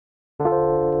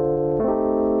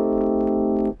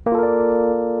This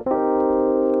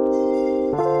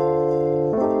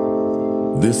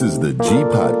is the G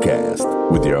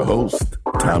Podcast with your host,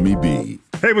 Tommy B.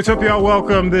 Hey, what's up, y'all?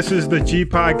 Welcome. This is the G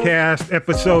Podcast,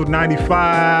 episode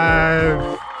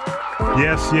 95.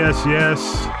 Yes.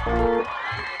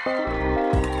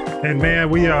 And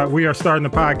man, we are starting the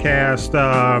podcast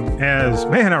as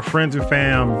our friends and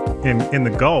fam in the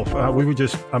Gulf. I was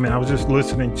just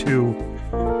listening to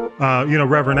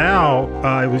Reverend Al.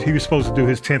 He was supposed to do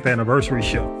his 10th anniversary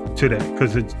show today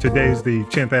because today's the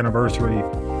 10th anniversary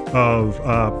of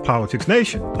Politics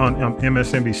Nation on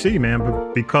MSNBC, man.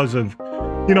 But because of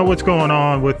what's going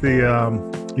on with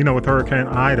the with Hurricane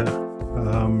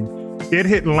Ida, it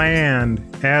hit land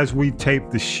as we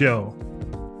taped the show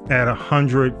at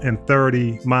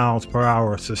 130 miles per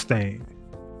hour sustained,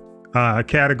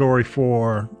 category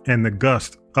 4, and the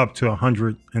gust up to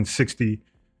 160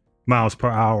 miles per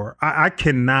hour. I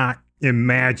cannot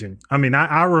imagine. I mean,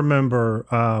 I remember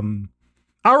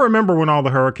when all the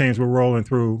hurricanes were rolling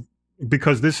through,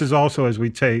 because this is also as we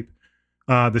tape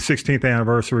the 16th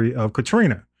anniversary of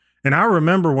Katrina. And I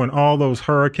remember when all those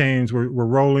hurricanes were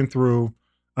rolling through.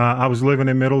 I was living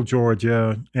in Middle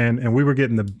Georgia, and we were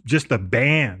getting the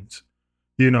bands,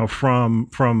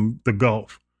 from the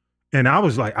Gulf, and I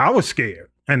was scared.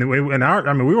 And we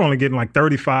were only getting like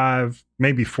 35,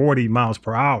 maybe 40 miles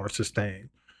per hour sustained.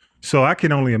 So I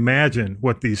can only imagine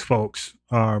what these folks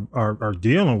are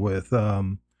dealing with.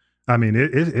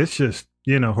 It's just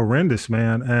horrendous,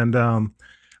 man. And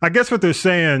I guess what they're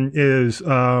saying is,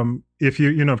 if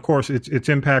of course, it's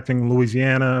impacting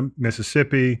Louisiana,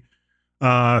 Mississippi.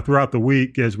 Throughout the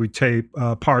week as we tape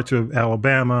parts of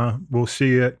Alabama, we'll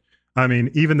see it. I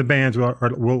mean, even the bands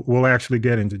will actually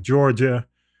get into Georgia.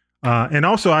 And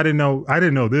also, I didn't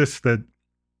know this, that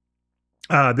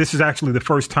this is actually the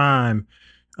first time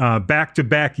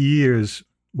back-to-back years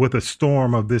with a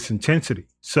storm of this intensity.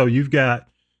 So you've got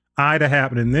Ida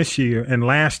happening this year, and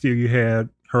last year you had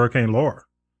Hurricane Laura,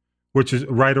 which is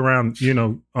right around,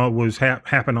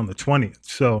 happened on the 20th.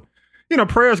 So,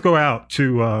 prayers go out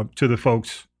to the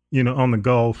folks, on the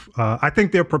Gulf. I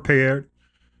think they're prepared,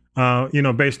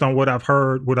 based on what I've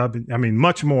heard,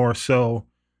 much more so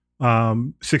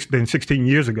than 16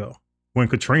 years ago when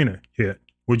Katrina hit.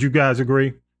 Would you guys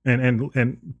agree?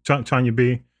 And Tanya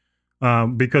B,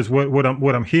 because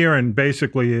what I'm hearing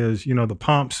basically is, the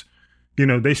pumps,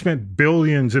 they spent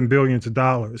billions and billions of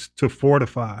dollars to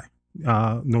fortify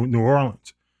New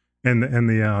Orleans. And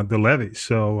the levees.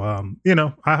 So,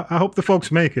 I hope the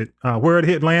folks make it. Where it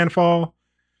hit landfall,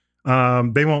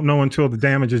 they won't know until the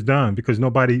damage is done, because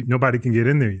nobody can get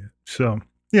in there yet. So,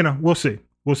 we'll see.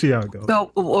 We'll see how it goes.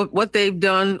 So what they've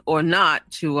done or not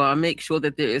to make sure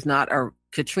that there is not a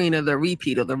Katrina, the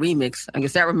repeat or the remix, I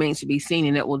guess that remains to be seen,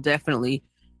 and it will definitely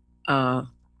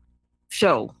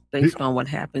show based on what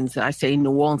happens. I say New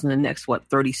Orleans in the next,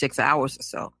 36 hours or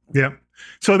so. Yeah.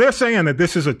 So they're saying that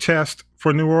this is a test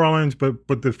for New Orleans, but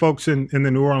the folks in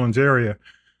the New Orleans area,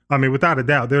 without a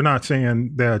doubt, they're not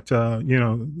saying that,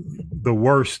 the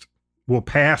worst will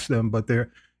pass them, but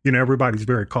they're, everybody's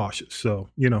very cautious. So,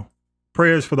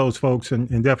 prayers for those folks,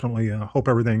 and definitely hope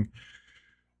everything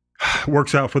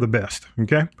works out for the best.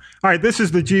 Okay. All right. This is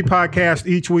the G Podcast.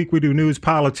 Each week we do news,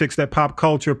 politics, that pop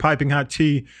culture, piping hot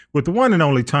tea with the one and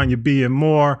only Tanya B and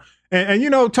more.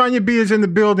 And Tanya B is in the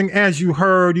building, as you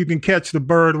heard. You can catch the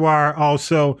Bird Wire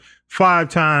also 5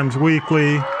 times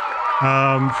weekly,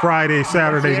 Friday,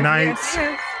 Saturday nights,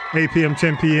 8 p.m.,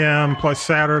 10 p.m., plus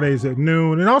Saturdays at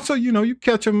noon. And also, you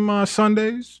catch them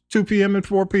Sundays, 2 p.m. and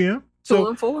 4 p.m. 2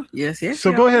 and 4. Yes.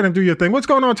 So go ahead and do your thing. What's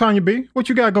going on, Tanya B? What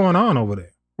you got going on over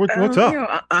there? What's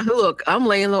up? Look, I'm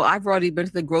laying low. I've already been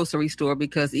to the grocery store,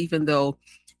 because even though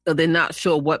they're not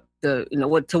sure what to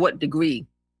what degree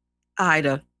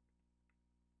Ida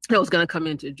was going to come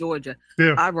into Georgia,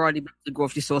 I've already been to the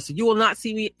grocery store. So you will not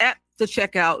see me at the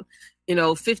checkout,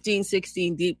 15,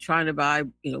 16 deep trying to buy,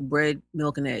 bread,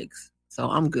 milk, and eggs. So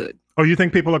I'm good. Oh, you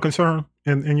think people are concerned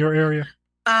in your area?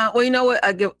 Well, you know what?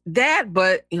 I get that,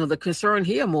 but the concern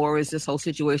here more is this whole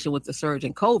situation with the surge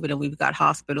in COVID, and we've got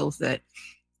hospitals that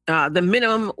the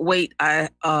minimum wait I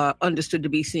understood to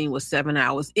be seen was 7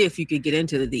 hours if you could get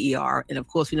into the ER, and of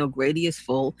course, Grady is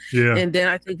full. Yeah. And then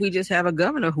I think we just have a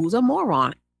governor who's a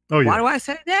moron. Oh, yeah. Why do I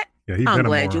say that? Yeah, I'm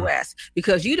glad you asked,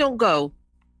 because you don't go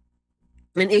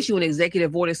and issue an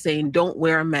executive order saying don't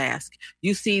wear a mask.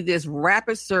 You see this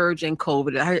rapid surge in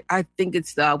COVID. I think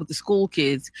it's with the school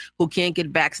kids who can't get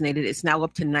vaccinated. It's now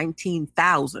up to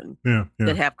 19,000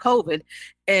 that have COVID.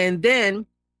 And then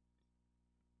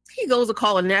he goes to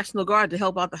call a National Guard to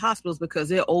help out the hospitals because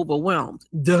they're overwhelmed.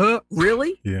 Duh,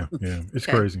 really? Yeah. It's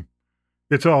crazy.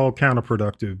 It's all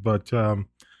counterproductive. But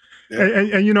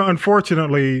And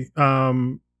unfortunately,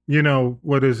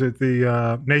 what is it?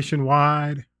 The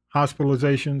nationwide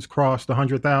hospitalizations crossed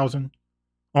 100,000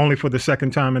 only for the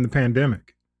second time in the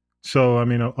pandemic. So, I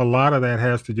mean, a lot of that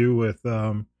has to do with,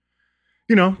 the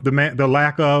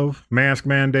lack of mask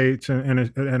mandates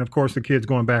and of course, the kids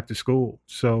going back to school.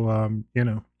 So, I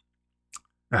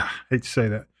hate to say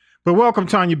that. But welcome,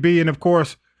 Tanya B. And, of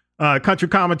course, country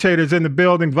commentators in the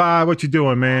building. Vi, what you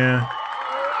doing, man?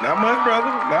 Not much, brother.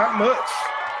 Not much.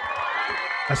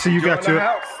 I see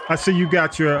you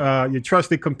got your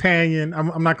trusted companion.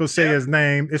 I'm not gonna say his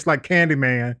name. It's like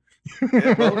Candyman.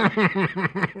 Yeah,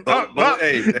 Bo.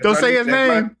 Hey, don't say his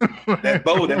name. That's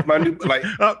Bo. That's my new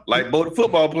like Bo the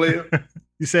football player.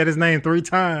 You said his name 3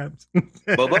 times.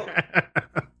 Bo.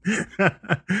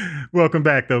 Welcome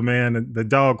back, though, man. The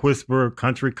dog whisperer,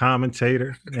 country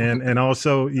commentator, and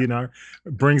also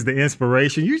brings the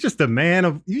inspiration. You're just a man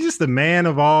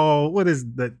of all. What is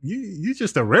that? You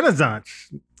just a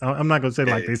Renaissance. I'm not gonna say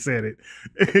like they said it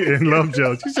in Love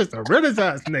Jokes. You're just a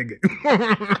Renaissance nigga.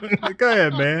 Go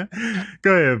ahead, man.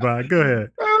 Go ahead, Bob. Go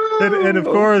ahead. And of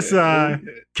course,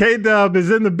 K-Dub is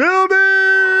in the building.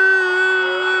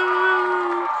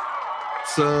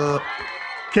 So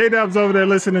K-Dub's over there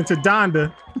listening to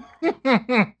Donda.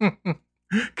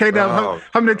 K-Dub,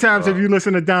 how many times have you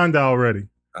listened to Donda already?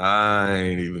 I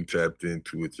ain't even tapped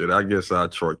into it yet. I guess I'll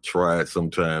try it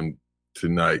sometime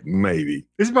tonight, maybe.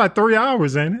 It's about 3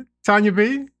 hours, ain't it? Tanya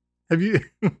B, have you?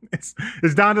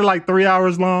 Is Donda like 3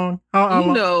 hours long? How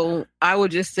long? No, I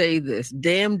would just say this.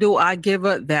 Damn, do I give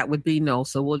a? That would be no.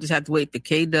 So we'll just have to wait for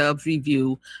K-Dub's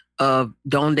review of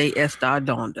Donde Esta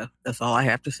Donda. That's all I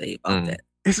have to say about that.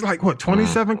 It's like, what,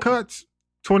 27 cuts?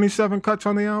 27 cuts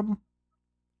on the album?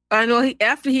 I know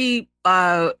after he,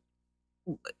 there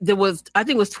was, I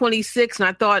think it was 26, and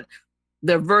I thought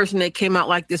the version that came out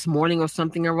like this morning or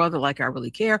something or other, like I really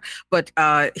care, but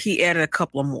he added a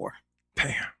couple of more.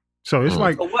 Damn. So it's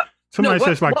like, somebody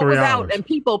says like 3 hours. Out and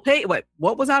people paid, what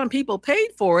was out and people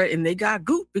paid for it, and they got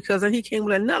gooped because then he came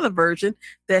with another version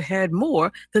that had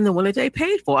more than the one that they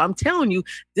paid for. I'm telling you,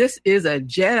 this is a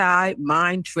Jedi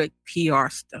mind trick PR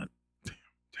stunt. Damn.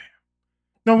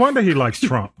 No wonder he likes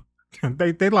Trump.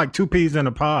 They like 2 peas in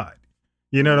a pod.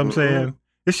 You know what I'm saying?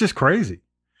 It's just crazy.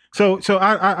 So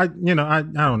I don't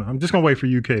know. I'm just gonna wait for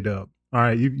you, K-Dub. All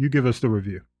right, you give us the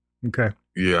review. Okay.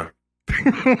 Yeah.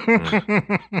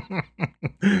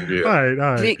 Yeah. All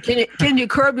right. Can you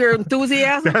curb your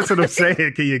enthusiasm? That's what I'm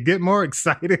saying. Can you get more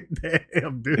excited?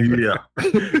 Damn, dude. Yeah.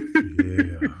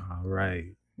 Yeah. All right.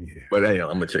 Yeah. But hey,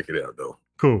 I'm gonna check it out though.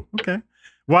 Cool. Okay.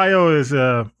 YO's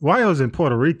in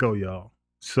Puerto Rico, y'all.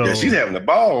 So yeah, she's having the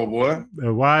ball, boy.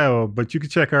 YO, but you can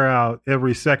check her out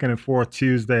every second and fourth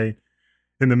Tuesday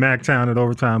in the MacTown at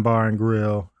Overtime Bar and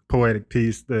Grill. Poetic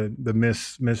piece, the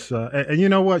Miss, and you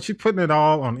know what? She's putting it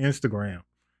all on Instagram.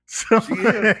 So she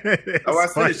is. I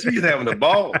said she's having the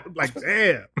ball. Like,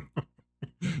 damn.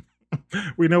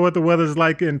 We know what the weather's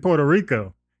like in Puerto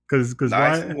Rico because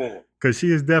she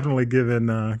is definitely giving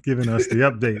us the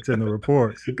updates and the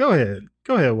reports. So go ahead,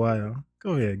 YO.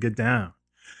 Go ahead, get down.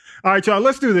 All right, y'all,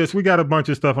 let's do this. We got a bunch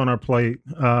of stuff on our plate.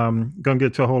 Gonna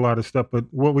get to a whole lot of stuff, but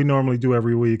what we normally do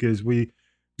every week is we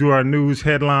do our news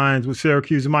headlines with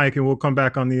Syracuse Mike, and we'll come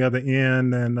back on the other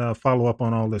end and follow up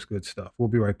on all this good stuff. We'll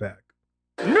be right back.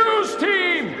 News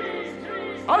team,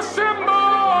 assemble!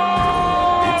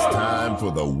 It's time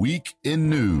for the Week in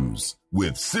News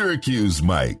with Syracuse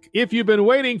Mike. If you've been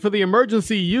waiting for the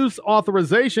emergency use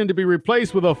authorization to be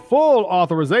replaced with a full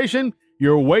authorization,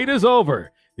 your wait is over.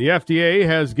 The FDA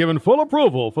has given full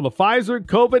approval for the Pfizer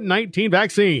COVID-19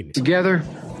 vaccine. Together,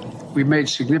 we've made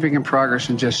significant progress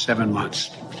in just 7 months.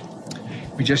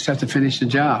 We just have to finish the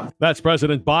job. That's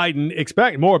President Biden.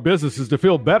 Expect more businesses to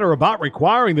feel better about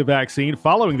requiring the vaccine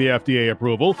following the FDA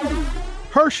approval.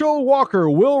 Herschel Walker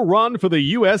will run for the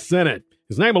U.S. Senate.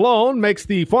 His name alone makes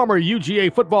the former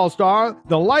UGA football star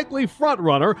the likely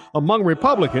frontrunner among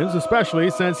Republicans, especially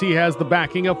since he has the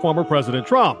backing of former President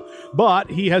Trump.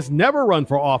 But he has never run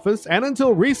for office and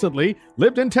until recently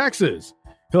lived in Texas.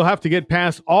 He'll have to get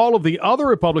past all of the other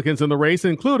Republicans in the race,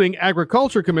 including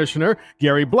Agriculture Commissioner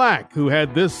Gary Black, who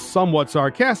had this somewhat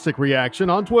sarcastic reaction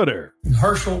on Twitter.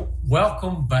 Herschel,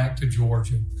 welcome back to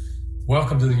Georgia.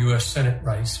 Welcome to the U.S. Senate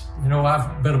race. You know,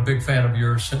 I've been a big fan of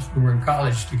yours since we were in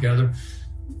college together,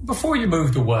 before you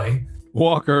moved away.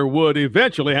 Walker would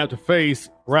eventually have to face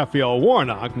Raphael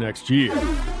Warnock next year.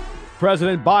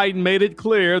 President Biden made it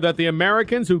clear that the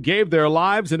Americans who gave their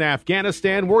lives in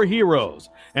Afghanistan were heroes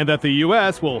and that the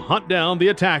U.S. will hunt down the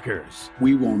attackers.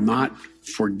 We will not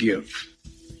forgive.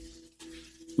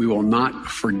 We will not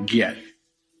forget.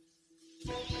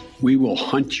 We will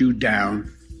hunt you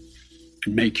down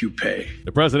and make you pay.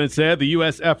 The president said the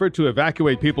U.S. effort to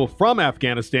evacuate people from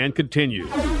Afghanistan continued.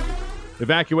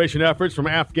 Evacuation efforts from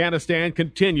Afghanistan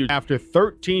continued after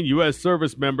 13 U.S.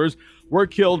 service members were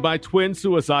killed by twin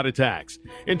suicide attacks.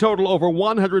 In total, over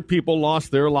 100 people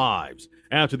lost their lives.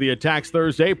 After the attacks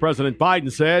Thursday, President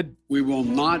Biden said, "We will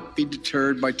not be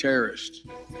deterred by terrorists.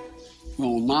 We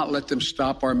will not let them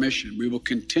stop our mission. We will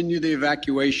continue the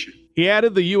evacuation." He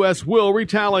added the U.S. will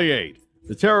retaliate.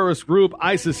 The terrorist group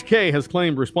ISIS-K has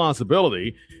claimed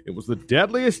responsibility. It was the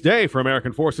deadliest day for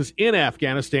American forces in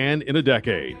Afghanistan in a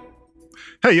decade.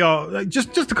 Hey, y'all,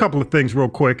 just a couple of things real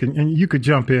quick, and you could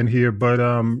jump in here. But,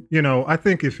 I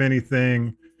think if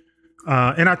anything,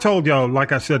 and I told y'all,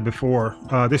 like I said before,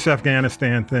 this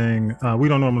Afghanistan thing, we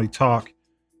don't normally talk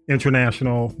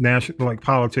international, national, like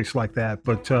politics like that.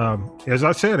 But as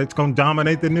I said, it's going to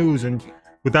dominate the news. And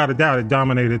without a doubt, it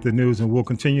dominated the news and will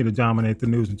continue to dominate the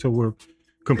news until we're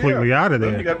completely out of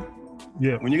there.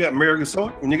 When you got American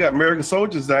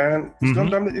soldiers dying,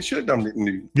 it should dominate the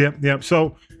news. Yep.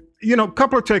 So, a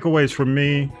couple of takeaways from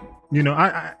me.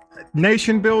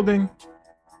 Nation building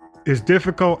is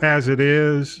difficult as it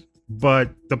is,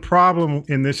 but the problem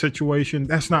in this situation,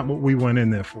 that's not what we went in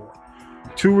there for.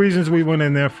 Two reasons we went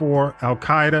in there for: Al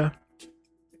Qaeda,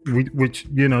 which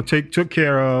took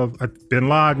care of Bin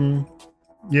Laden,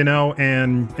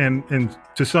 and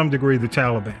to some degree the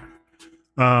Taliban.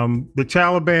 The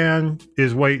Taliban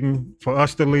is waiting for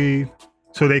us to leave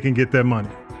so they can get their money,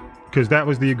 because that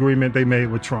was the agreement they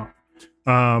made with Trump.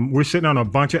 We're sitting on a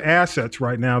bunch of assets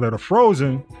right now that are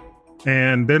frozen,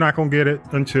 and they're not going to get it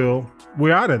until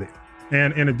we're out of there.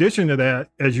 And in addition to that,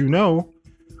 as you know,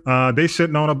 they're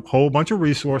sitting on a whole bunch of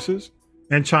resources,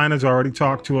 and China's already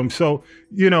talked to them. So,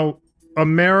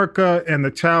 America and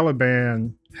the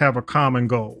Taliban have a common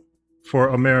goal for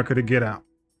America to get out.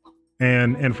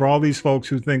 And for all these folks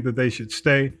who think that they should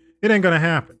stay, it ain't going to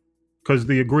happen, because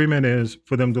the agreement is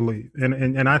for them to leave.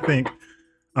 And I think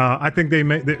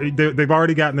they've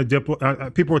already gotten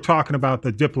people were talking about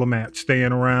the diplomats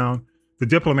staying around. The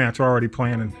diplomats are already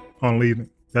planning on leaving.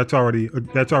 That's already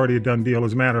a done deal.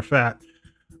 As a matter of fact,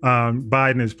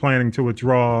 Biden is planning to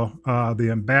withdraw the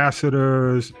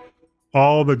ambassadors,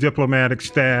 all the diplomatic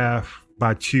staff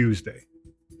by Tuesday,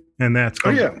 and it's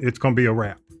going to be a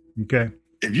wrap. Okay.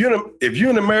 If you're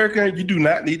an American, you do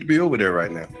not need to be over there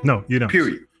right now. No, you don't.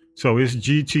 Period. So it's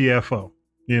GTFO.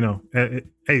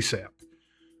 ASAP.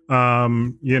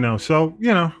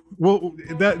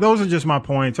 Those are just my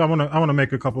points. I want to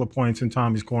make a couple of points in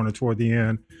Tommy's Corner toward the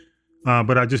end,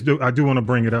 but I do want to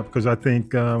bring it up because I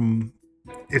think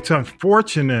it's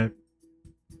unfortunate,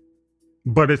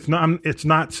 but it's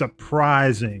not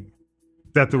surprising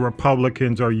that the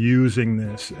Republicans are using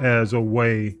this as a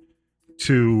way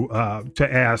to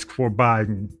ask for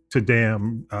Biden to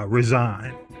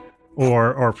resign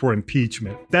or for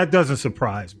impeachment. That doesn't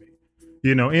surprise me.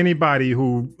 Anybody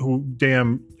who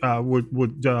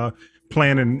would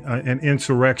plan an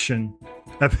insurrection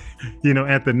at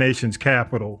the nation's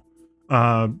capital,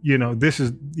 this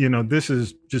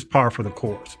is just par for the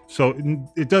course. So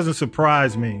it doesn't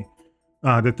surprise me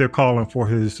that they're calling for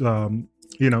his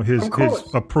his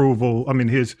approval. I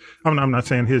mean, I'm not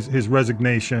saying his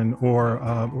resignation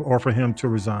or for him to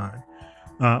resign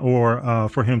or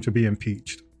for him to be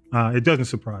impeached. It doesn't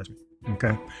surprise me.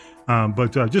 Okay.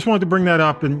 But just wanted to bring that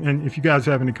up, and if you guys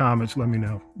have any comments, let me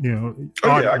know.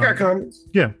 I got comments.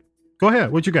 Yeah, go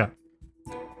ahead. What you got?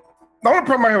 The only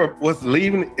problem I have with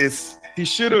leaving is he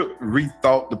should have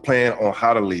rethought the plan on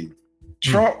how to leave.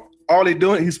 Trump, all he's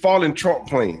doing, he's following Trump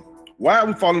plan. Why are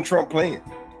we following Trump plan?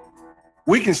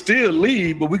 We can still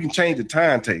leave, but we can change the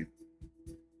timetable.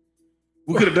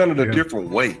 We could have done it a different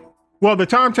way. Well, the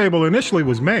timetable initially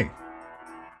was May.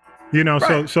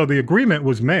 Right. So the agreement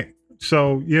was May.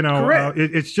 So,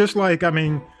 it's just like,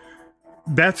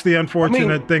 that's the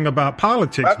unfortunate thing about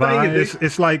politics.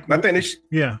 It's like, I think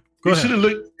go ahead.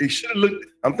 They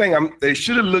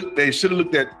should have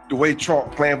looked at the way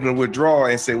Trump planned to withdraw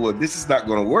and say, well, this is not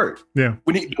going to work. Yeah.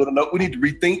 We need to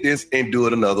rethink this and do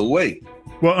it another way.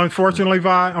 Well, unfortunately,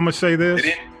 Vi, I'm going to say this.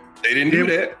 They didn't do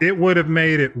that. It would have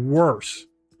made it worse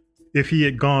if he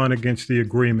had gone against the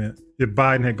agreement, if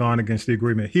Biden had gone against the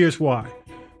agreement. Here's why.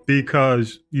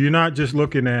 Because you're not just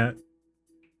looking at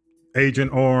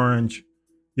Agent Orange,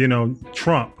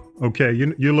 Trump, okay?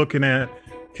 You're looking at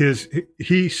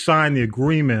he signed the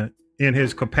agreement in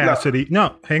his capacity.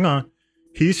 No, hang on.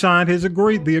 He signed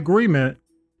the agreement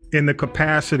in the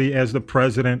capacity as the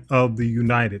president of the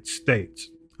United States,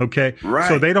 okay? Right.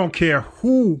 So they don't care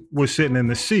who was sitting in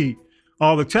the seat.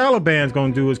 All the Taliban's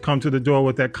going to do is come to the door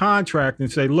with that contract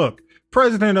and say, look,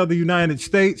 President of the United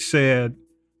States said,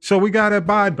 so we got to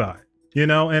abide by it. you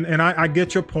know, and I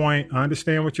get your point. I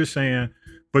understand what you're saying,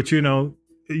 but you know,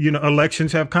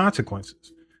 elections have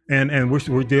consequences, and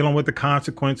we're dealing with the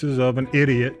consequences of an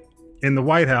idiot in the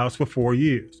White House for 4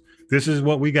 years. This is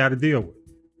what we got to deal with,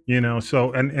 you know.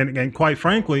 So, and quite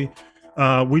frankly,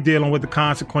 we're dealing with the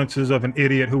consequences of an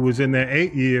idiot who was in there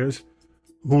 8 years,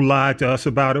 who lied to us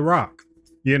about Iraq,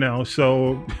 you know.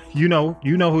 So, you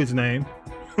know his name.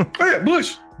 Oh, yeah,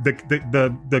 Bush.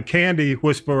 The candy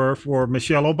whisperer for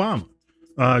Michelle Obama,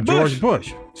 George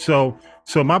Bush. So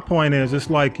my point is, it's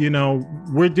like, you know,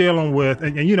 we're dealing with,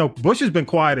 and you know, Bush has been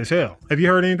quiet as hell. Have you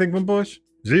heard anything from Bush?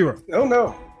 Zero. Oh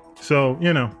no. So,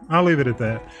 you know, I'll leave it at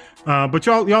that. But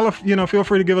y'all, are, you know, feel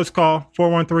free to give us a call,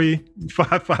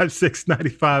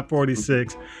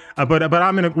 413-556-9546.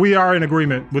 But we are in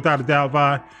agreement, without a doubt,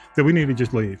 Vi, that we need to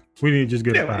just leave. We need to just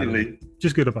get up out of it.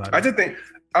 Just get up out of it. I just think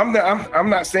I'm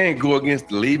not saying go against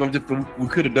the leave. I'm just we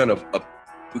could have done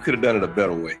it a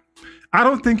better way. I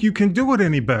don't think you can do it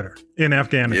any better in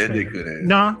Afghanistan. Yeah, they could have.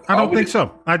 No, I don't think so.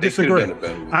 I disagree.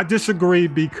 I disagree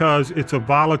because it's a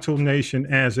volatile nation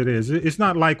as it is. It's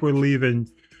not like we're leaving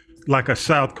like a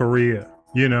South Korea,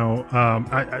 you know,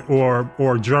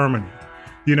 or Germany.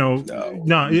 You know,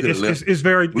 it's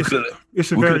very. We could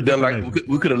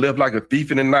have left like a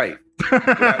thief in the night.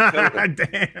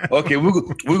 Damn. Okay, we're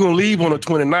gonna leave on the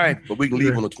 29th, but we can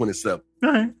leave on the 27th.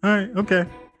 All right, okay.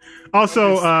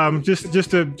 Also, just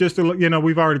to you know,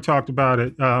 we've already talked about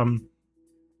it. I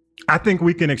think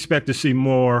we can expect to see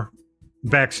more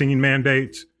vaccine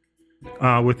mandates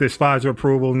with this Pfizer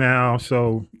approval now.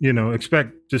 So, you know,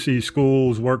 expect to see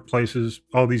schools, workplaces,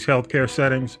 all these healthcare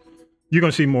settings. You're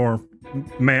going to see more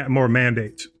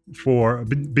mandates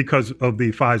because of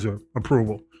the Pfizer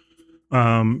approval,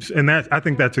 and I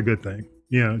think that's a good thing.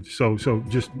 You know, so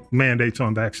just mandates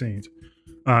on vaccines.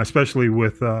 Especially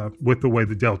with the way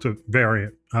the Delta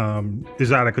variant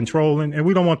is out of control, and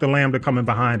we don't want the Lambda coming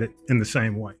behind it in the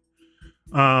same way.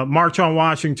 March on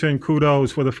Washington,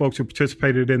 kudos for the folks who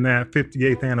participated in that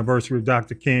 58th anniversary of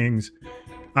Dr. King's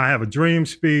I Have a Dream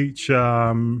speech.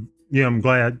 Yeah, I'm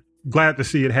glad to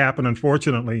see it happen.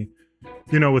 Unfortunately,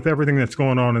 you know, with everything that's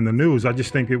going on in the news, I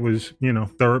just think it was, you know,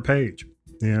 third page.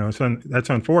 You know, so that's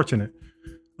unfortunate.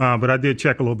 But I did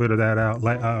check a little bit of that out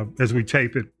as we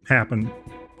tape it. Happened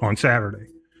on Saturday.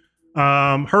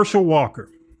 Herschel Walker,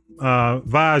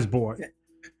 Vi's boy,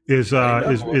 is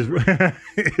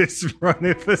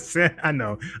running for Senate. I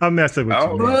know, I'm messing with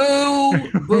you.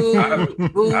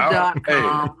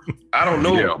 Boo.com. I don't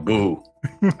know. Yeah, boo.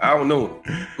 I don't know.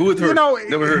 Who is Herschel? You know,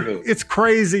 never heard of. It's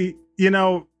crazy. You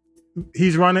know,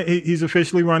 he's running. He's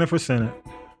officially running for Senate.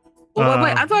 Well,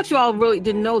 wait, I thought you all really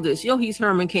didn't know this. You know, he's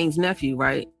Herman Cain's nephew,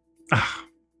 right?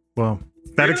 Well,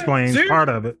 that explains part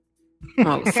of it.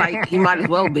 Oh, he might as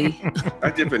well be.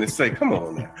 I just been to say, come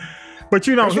on now. But,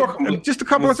 you know, just a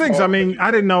couple of things. I mean,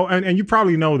 I didn't know, and you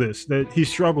probably know this, that he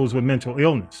struggles with mental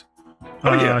illness.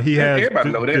 He has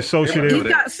dissociative. He's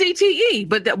got CTE,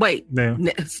 but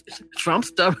Trump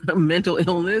suffered mental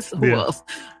illness. Who else?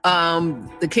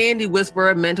 The candy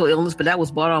whisperer, mental illness, but that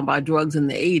was brought on by drugs in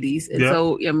the 80s. And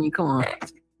so, I mean, come on.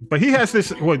 But he has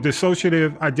this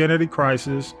dissociative identity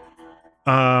crisis.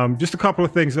 Just a couple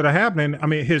of things that are happening. I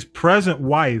mean, his present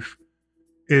wife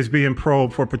is being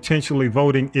probed for potentially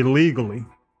voting illegally.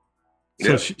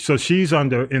 So she's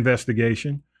under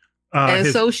investigation.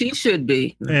 So she should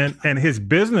be. And his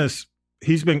business,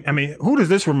 who does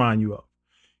this remind you of?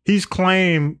 He's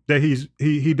claimed that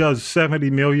he does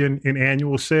 70 million in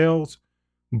annual sales,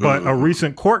 but a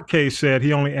recent court case said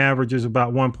he only averages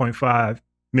about 1.5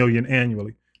 million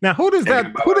annually. Now, who does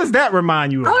that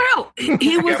remind you of? Oh no,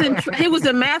 he was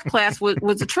in math class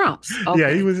with the Trumps. Okay. Yeah,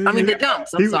 he was. The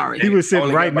Dumps. I'm sorry. He was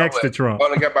sitting right next to Trump.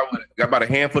 Only got about a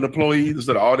handful of employees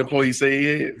instead of all the employees say he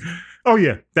had. Oh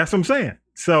yeah, that's what I'm saying.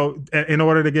 So in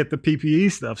order to get the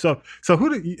PPE stuff, so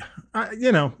who do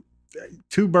you know?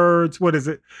 Two birds. What is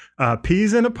it?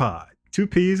 Peas in a pod. Two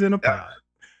peas in a pod.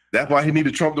 That's why he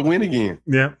needed Trump to win again.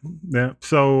 Yeah.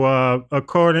 So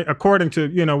according to,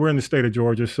 you know, we're in the state of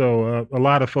Georgia, so a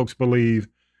lot of folks believe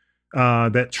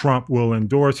that Trump will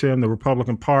endorse him. The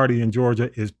Republican Party in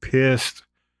Georgia is pissed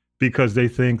because they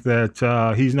think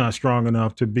that he's not strong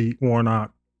enough to beat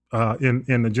Warnock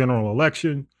in the general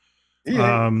election.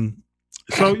 Yeah.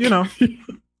 So, you know,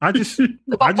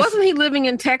 wasn't he living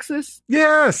in Texas?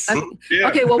 Yes.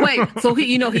 Okay, well, wait. So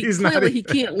he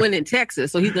can't win in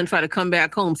Texas, so he's going to try to come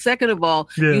back home. Second of all,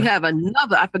 you have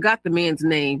another, I forgot the man's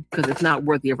name because it's not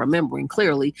worthy of remembering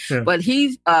clearly, but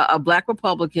he's a Black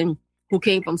Republican who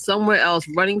came from somewhere else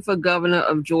running for governor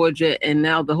of Georgia. And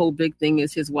now the whole big thing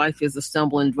is his wife is a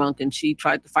stumbling drunk and she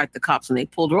tried to fight the cops and they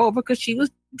pulled her over because she was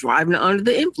driving under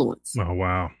the influence. Oh,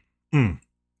 wow.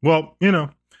 Well, in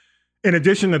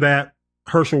addition to that,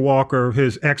 Herschel Walker,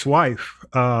 his ex-wife,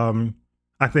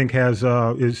 I think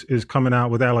is coming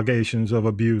out with allegations of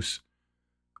abuse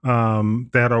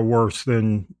that are worse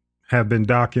than have been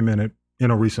documented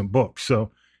in a recent book.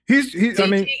 So he's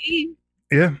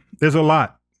yeah, there's a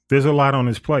lot on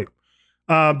his plate.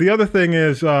 The other thing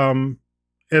is,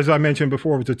 as I mentioned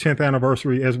before, it was the 10th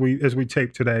anniversary as we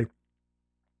tape today,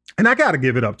 and I got to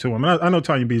give it up to him. I know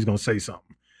Tanya B is going to say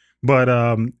something, but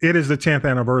it is the 10th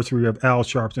anniversary of Al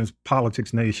Sharpton's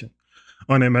Politics Nation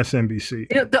on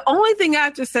MSNBC. The only thing I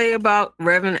have to say about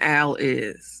Reverend Al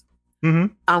is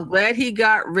I'm glad he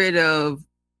got rid of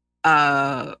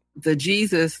the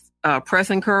Jesus press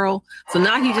and curl. So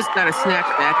now he just got a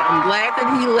snapback. I'm glad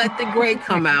that he let the gray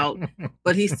come out,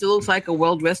 but he still looks like a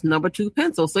well-dressed number 2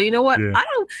 pencil. So you know what? Yeah.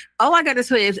 All I got to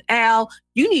say is, Al,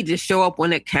 you need to show up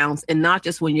when it counts and not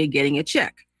just when you're getting a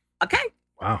check. Okay?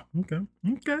 Wow. Okay.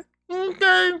 All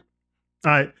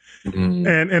right.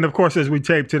 And of course, as we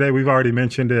tape today, we've already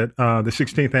mentioned it, the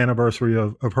 16th anniversary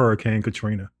of Hurricane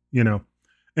Katrina,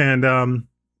 and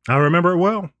I remember it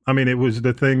well. I mean, it was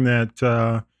the thing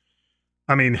that,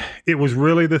 it was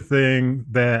really the thing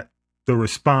that the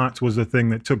response was the thing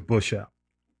that took Bush out.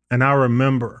 And I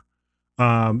remember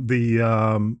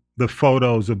the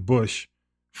photos of Bush,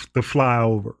 the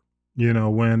flyover,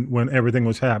 when everything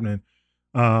was happening.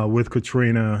 With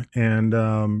Katrina and,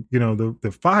 the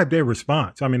 5-day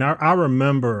response. I mean, I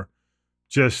remember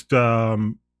just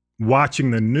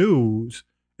watching the news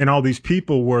and all these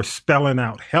people were spelling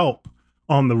out help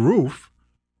on the roof.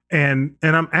 And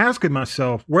I'm asking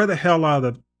myself, where the hell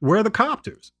where are the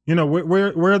copters?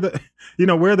 Where are the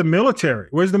military?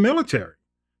 Where's the military?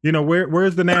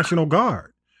 Where's the National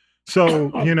Guard? So,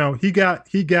 he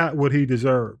got what he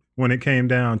deserved when it came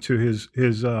down to his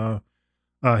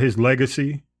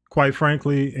legacy, quite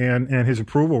frankly, and his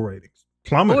approval ratings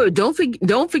plummeted.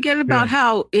 Don't forget about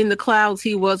how in the clouds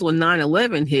he was when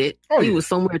 9/11 hit. He was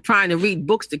somewhere trying to read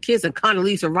books to kids, and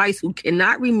Condoleezza Rice, who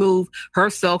cannot remove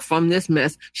herself from this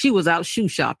mess, she was out shoe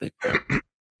shopping.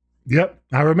 Yep,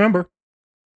 I remember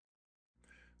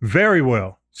very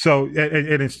well. So,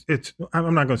 and it's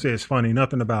I'm not going to say it's funny.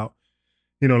 Nothing about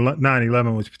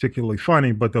 9/11 was particularly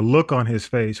funny, but the look on his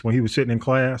face when he was sitting in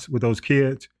class with those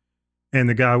kids. And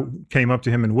the guy came up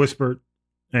to him and whispered,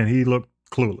 and he looked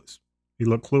clueless.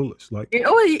 Like,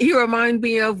 he reminded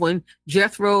me of when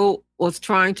Jethro was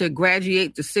trying to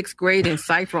graduate the 6th grade in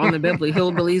cipher on the Beverly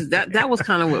Hillbillies. That was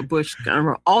kind of what Bush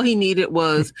all he needed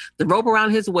was the rope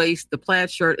around his waist, the plaid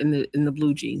shirt, and the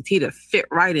blue jeans. He'd have fit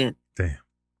right in. Damn.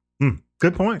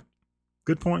 Good point.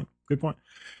 All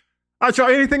right, y'all.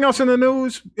 Anything else in the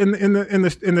news? In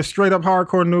the straight up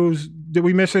hardcore news? Did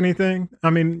we miss anything? I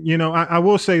mean, I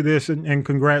will say this, and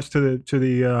congrats to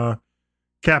the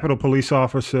Capitol police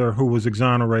officer who was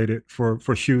exonerated for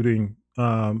shooting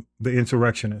the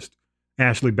insurrectionist,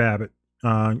 Ashley Babbitt.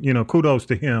 Kudos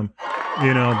to him.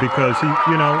 Because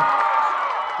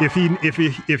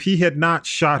if he had not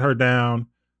shot her down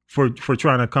for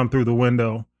trying to come through the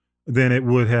window, then it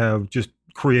would have just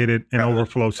created an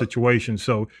overflow situation.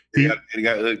 So it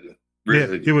got ugly.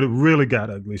 Ugly. It would have really got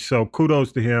ugly. So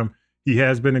kudos to him. He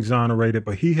has been exonerated,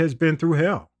 but he has been through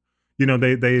hell.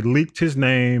 They leaked his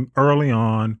name early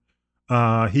on.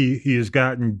 He has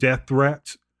gotten death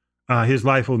threats. His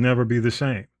life will never be the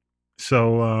same.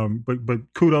 So,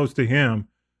 but kudos to him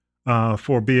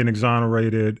for being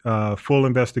exonerated. Full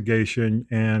investigation,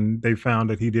 and they found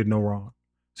that he did no wrong.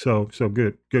 So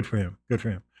good for him. Good for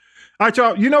him. All right,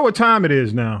 y'all, you know what time it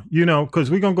is now,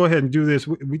 because we're going to go ahead and do this.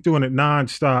 We're doing it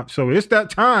nonstop. So it's that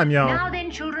time, y'all. Now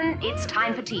then, children, it's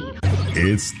time for tea.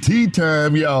 It's tea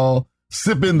time, y'all.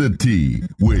 Sipping the tea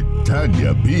with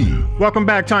Tanya B. Welcome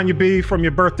back, Tanya B, from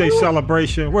your birthday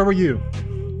celebration. Where were you?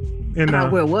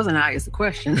 Where wasn't I is the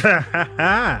question.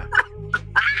 There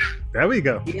we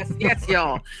go. Yes,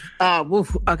 y'all.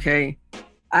 Okay.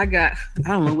 I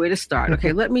don't know where to start.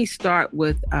 Okay, let me start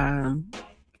with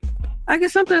I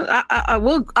guess something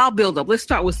I'll build up. Let's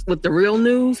start with the real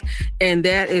news. And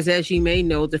that is, as you may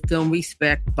know, the film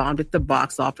Respect bombed at the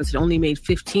box office. It only made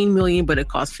 $15 million, but it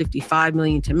cost $55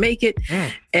 million to make it.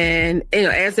 And,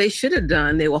 as they should have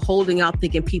done, they were holding out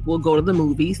thinking people will go to the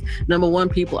movies. Number one,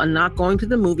 people are not going to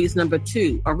the movies. Number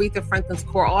two, Aretha Franklin's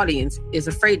core audience is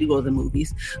afraid to go to the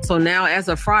movies. So now, as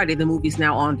of Friday, the movie's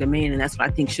now on demand. And that's what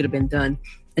I think should have been done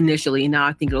initially. Now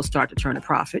I think it'll start to turn a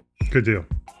profit. Good deal.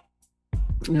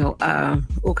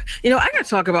 Okay. I got to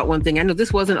talk about one thing. I know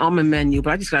this wasn't on my menu,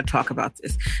 but I just got to talk about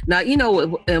this. Now,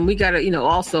 and we got to,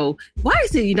 also, why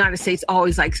is the United States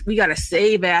always like, we got to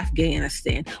save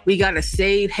Afghanistan. We got to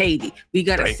save Haiti. We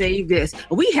got to save this.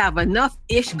 We have enough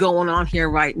ish going on here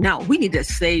right now. We need to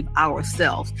save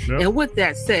ourselves. Yep. And with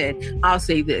that said, I'll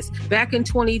say this. Back in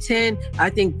 2010, I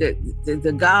think that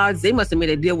the gods, they must have made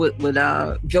a deal with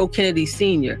Joe Kennedy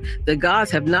Sr. The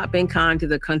gods have not been kind to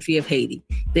the country of Haiti.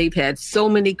 They've had so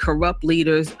many corrupt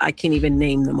leaders. I can't even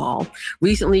name them all.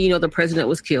 Recently, the president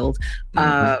was killed.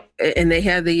 And they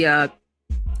had the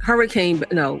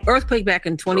earthquake back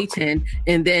in 2010.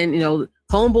 And then,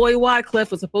 homeboy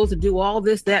Wycliffe was supposed to do all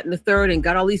this, that, and the third, and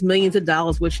got all these millions of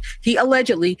dollars, which he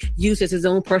allegedly used as his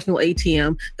own personal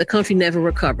ATM. The country never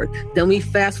recovered. Then we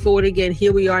fast forward again.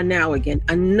 Here we are now again.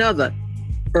 Another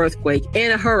earthquake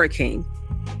and a hurricane.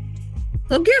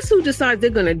 So guess who decides they're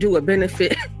going to do a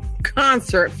benefit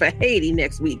concert for Haiti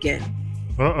next weekend?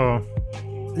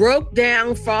 Broke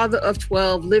down father of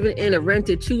 12 living in a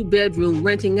rented 2-bedroom,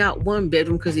 renting out 1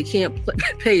 bedroom because he can't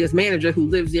pay his manager who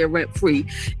lives there rent free,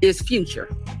 is Future.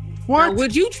 What? Now,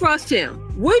 would you trust him?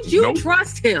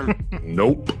 Trust him?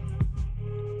 Nope.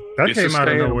 That came out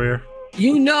of nowhere.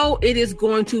 It is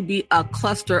going to be a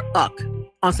cluster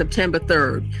on September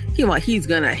 3rd. He's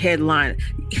going to headline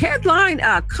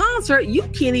a concert. You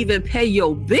can't even pay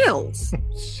your bills.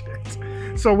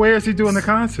 Shit. So where is he doing the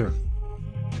concert?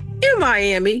 In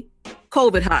Miami,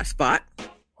 COVID hotspot.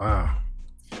 Wow.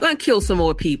 Gonna kill some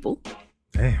more people.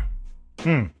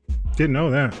 Damn. Didn't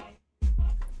know that.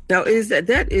 Now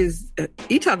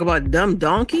you talk about dumb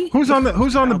donkey? Who's on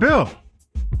the bill?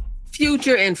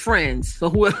 Future and friends.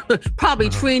 So probably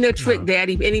Trina, Trick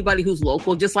Daddy, anybody who's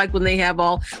local, just like when they have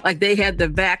they had the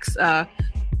Vax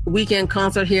weekend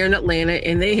concert here in Atlanta,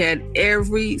 and they had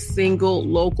every single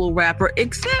local rapper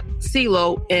except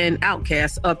CeeLo and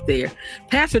Outkast up there.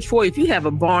 Pastor Troy, if you have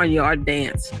a barnyard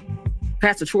dance,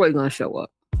 Pastor Troy gonna show up.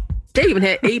 They even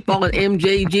had 8Ball and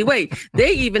MJG. Wait,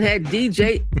 they even had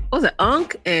DJ, what was it,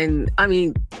 Unk? And I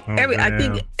think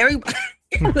everybody,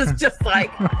 it was just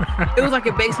like, it was like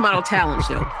a base model talent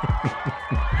show.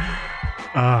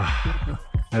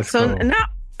 That's so cool. Now,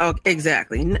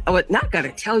 exactly. Now I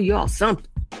gotta tell y'all something.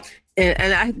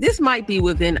 And this might be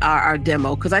within our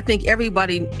demo, because I think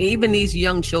everybody, even these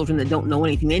young children that don't know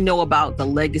anything, they know about the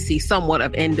legacy somewhat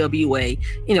of NWA,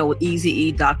 with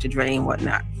Eazy-E, Dr. Dre, and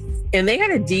whatnot. And they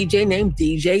had a DJ named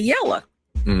DJ Yella.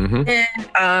 Mm-hmm.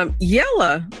 And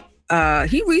Yella,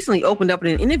 he recently opened up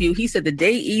in an interview. He said the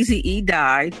day Eazy-E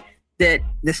died, that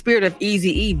the spirit of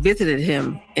Eazy-E visited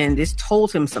him and just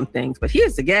told him some things. But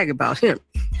here's the gag about him.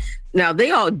 Now,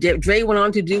 Dre went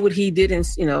on to do what he did, and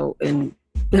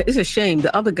it's a shame.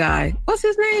 The other guy, what's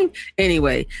his name?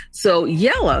 Anyway, so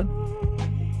Yella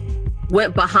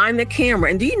went behind the camera.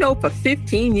 And do you know, for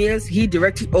 15 years, he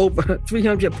directed over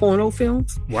 300 porno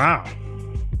films? Wow.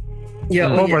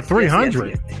 Yeah, over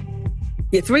 300.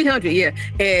 Yeah, 300, yeah.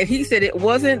 And he said it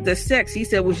wasn't the sex. He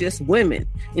said it was just women.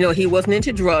 He wasn't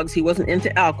into drugs. He wasn't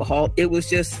into alcohol. It was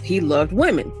just, he loved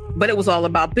women. But it was all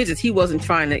about business. He wasn't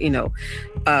trying to,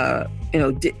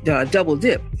 double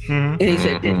dip. Mm-hmm. And he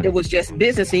said it was just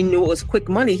business. He knew it was quick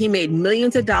money. He made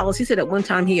millions of dollars. He said at one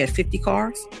time he had 50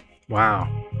 cars. Wow.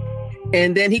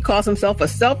 And then he calls himself a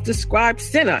self-described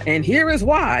sinner. And here is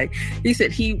why. He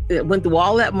said he went through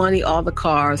all that money, all the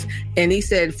cars. And he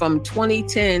said from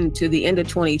 2010 to the end of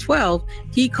 2012,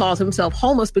 he calls himself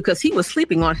homeless because he was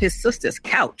sleeping on his sister's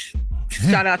couch.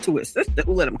 Shout out to his sister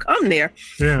who let him come there.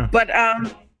 Yeah. But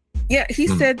he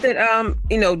said that,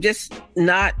 just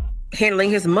not handling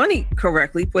his money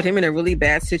correctly put him in a really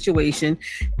bad situation.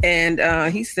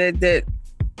 And he said that,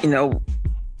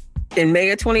 in May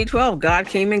of 2012, God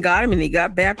came and got him, and he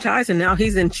got baptized, and now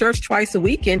he's in church twice a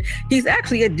week, and he's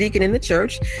actually a deacon in the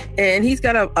church, and he's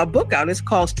got a book out. It's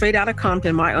called Straight Outta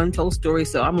Compton, My Untold Story.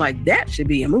 So I'm like, that should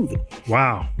be a movie.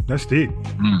 Wow, that's deep.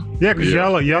 Yeah, because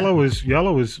Yella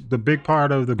was the big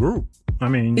part of the group.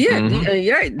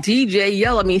 DJ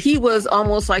Yella. He was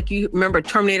almost like, you remember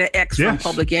Terminator X from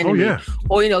Public Enemy.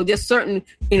 Or, just certain,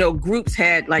 groups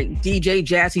had like DJ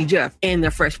Jazzy Jeff and the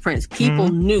Fresh Prince. People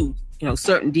knew,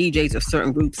 certain DJs of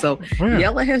certain groups. So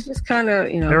Yella has just kind of,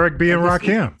 Eric B. and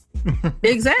Rakim.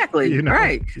 Exactly.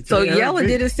 Right. So Yella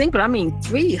did his thing, but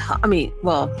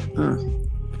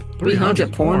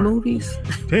 300 porn movies.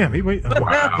 Damn.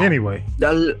 Wow. Anyway.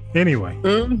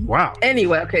 Wow.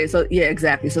 Anyway. Okay. So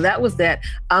exactly. So that was that.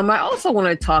 I also want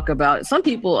to talk about, some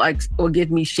people will give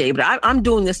me shade, but I'm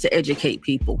doing this to educate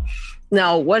people.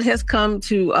 Now, what has come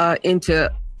to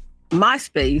into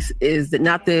space is that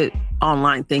not the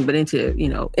online thing, but into,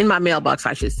 in my mailbox,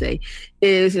 I should say,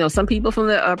 is, some people from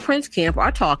the Prince camp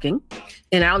are talking,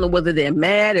 and I don't know whether they're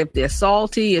mad, if they're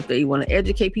salty, if they want to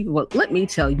educate people. But let me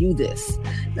tell you this.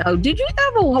 Now, did you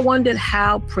ever wonder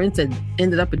how Prince had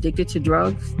ended up addicted to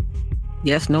drugs?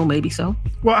 Yes, no, maybe so.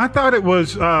 Well, I thought it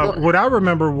was, what I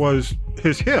remember was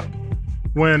his hip.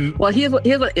 Here's what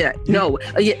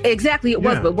exactly it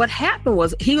was. But what happened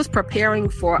was he was preparing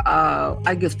for,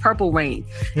 I guess, Purple Rain.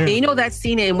 Yeah. And you know that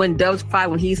scene in When Doves Cry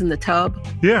when he's in the tub?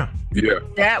 Yeah. Yeah.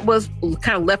 That was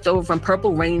kind of left over from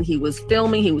Purple Rain. He was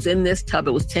filming. He was in this tub.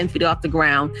 It was 10 feet off the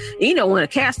ground. And, when a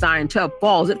cast iron tub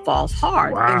falls, it falls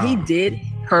hard. Wow. And he did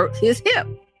hurt his hip.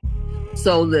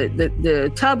 So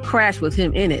the tub crashed with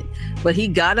him in it, but he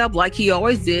got up like he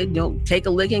always did, take a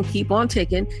licking, keep on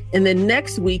ticking. And the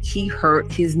next week he hurt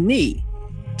his knee,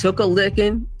 took a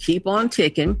licking, keep on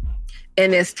ticking.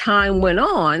 And as time went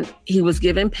on, he was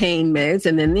given pain meds,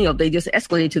 and then, they just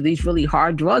escalated to these really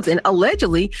hard drugs. And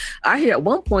allegedly, I hear at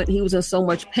one point he was in so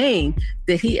much pain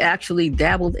that he actually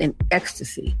dabbled in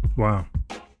ecstasy. Wow.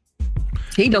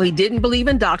 He didn't believe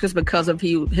in doctors because of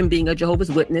him being a Jehovah's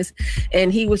Witness,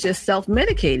 and he was just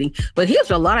self-medicating. But here's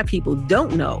what a lot of people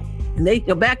don't know. And they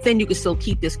back then you could still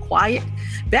keep this quiet.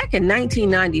 Back in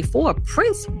 1994,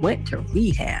 Prince went to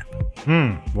rehab.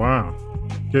 Wow.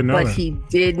 Didn't know but that. He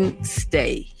didn't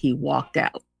stay. He walked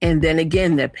out. And then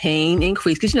again, the pain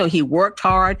increased because, he worked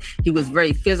hard. He was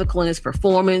very physical in his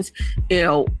performance,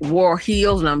 wore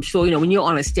heels. And I'm sure, when you're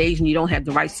on a stage and you don't have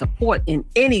the right support in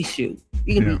any shoe,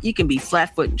 you can be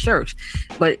flat foot in church,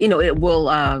 but, it will,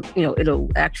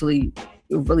 it'll actually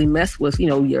really mess with,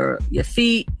 your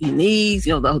feet, your knees,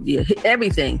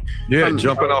 everything. Yeah,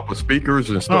 jumping off of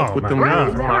speakers and stuff with them.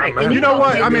 Right. And you know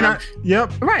what? I mean,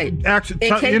 yep. Right. Actually,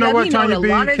 you know what, Tanya B?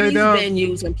 A lot of these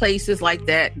venues and places like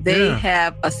that, they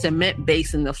have a cement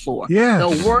base in the floor. Yeah.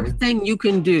 The worst thing you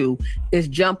can do is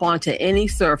jump onto any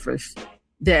surface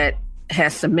that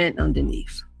has cement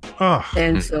underneath. Oh.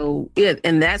 And so,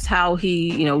 and that's how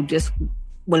he, just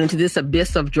went into this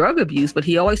abyss of drug abuse. But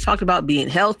he always talked about being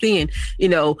healthy and,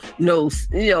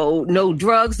 no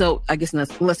drugs, I guess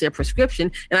unless they're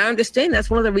prescription. And I understand that's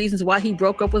one of the reasons why he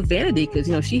broke up with Vanity, because,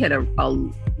 she had a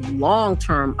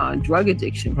long-term drug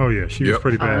addiction. Oh, yeah. She was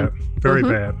pretty bad. Very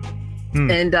bad.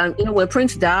 And, when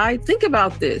Prince died, think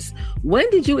about this. When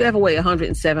did you ever weigh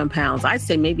 107 pounds? I'd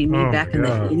say maybe back in the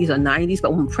 80s or 90s.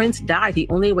 But when Prince died, he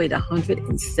only weighed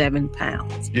 107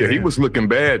 pounds. Yeah, he was looking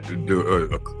bad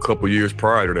a couple years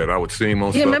prior to that. I would see him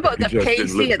on stuff. Remember the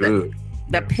pasty?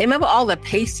 Remember all the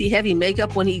pasty, heavy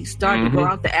makeup when he started to go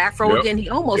out the afro again? He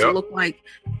almost looked like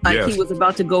he was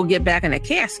about to go get back in a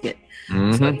casket.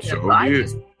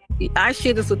 I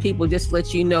share this with people just to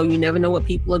let you know, you never know what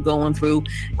people are going through.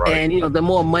 Right. And, the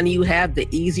more money you have, the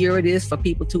easier it is for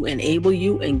people to enable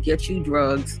you and get you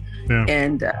drugs. Yeah.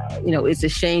 And, it's a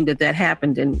shame that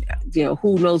happened. And,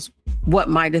 who knows what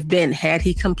might have been had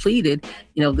he completed,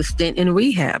 the stint in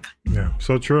rehab. Yeah,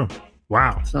 so true.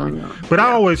 Wow. So, but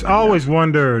I always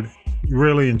wondered,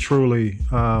 really and truly,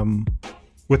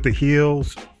 with the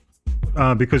heels,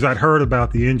 because I'd heard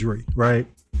about the injury, right?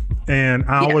 And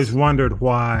I always wondered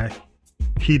why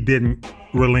he didn't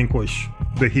relinquish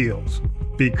the heels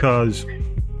because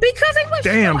it was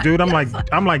damn, short. dude. I'm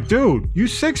like, dude, you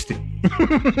 60.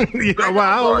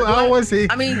 How was he?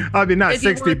 I mean, not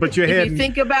 60, but you're heading. You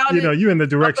think about it, you in the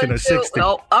direction of 60.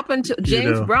 Up until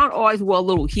James Brown always wore a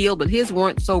little heel, but his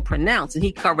weren't so pronounced, and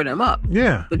he covered them up.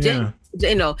 Yeah, but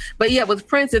with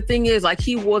Prince, the thing is, like,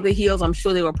 he wore the heels. I'm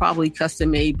sure they were probably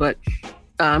custom made, but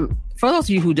for those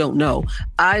of you who don't know,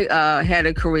 I had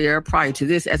a career prior to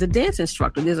this as a dance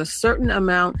instructor. There's a certain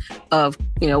amount of,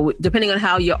 depending on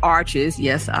how your arch is.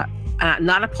 Yes,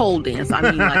 not a pole dance. I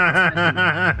mean, like,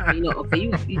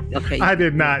 okay. I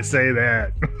did not say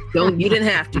that. You didn't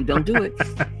have to. Don't do it.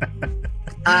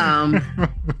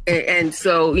 And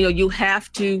so, you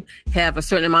have to have a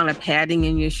certain amount of padding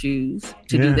in your shoes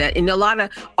to do that. And a lot of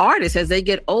artists, as they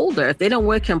get older, if they don't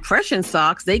wear compression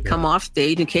socks, they come off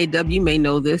stage, and KW may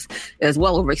know this as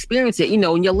well or experience it,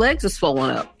 and your legs are swollen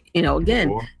up,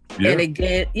 again. And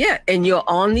again, and you're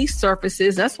on these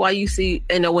surfaces. That's why you see,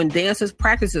 when dancers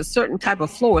practice a certain type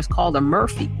of floor, it's called a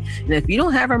Murphy. And if you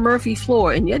don't have a Murphy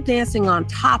floor and you're dancing on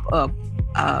top of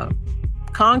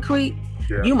concrete,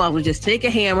 you might as well just take a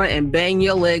hammer and bang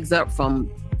your legs up from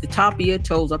the top of your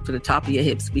toes up to the top of your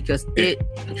hips, because it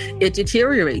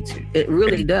deteriorates you. It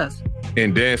really does.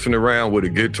 And dancing around with a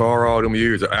guitar all them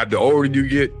years, the older you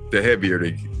get, the heavier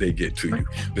they get to you.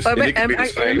 And it can be the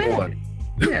same one.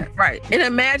 Yeah, right. And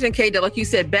imagine, Kate, like you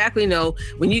said, back,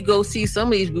 when you go see some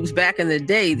of these groups back in the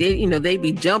day, they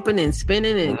be jumping and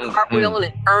spinning and cartwheeling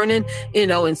and turning,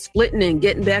 and splitting and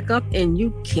getting back up. And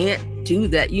you can't do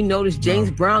that. You notice James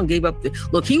Brown gave up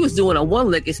he was doing a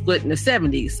one-legged split in the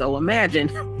 70s. So imagine.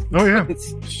 Oh, yeah.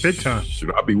 Big time.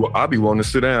 I'll be wanting to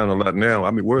sit down a lot now.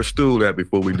 I mean, where's stool at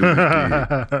before we do this?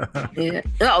 Yeah,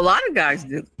 a lot of guys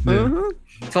do. Yeah.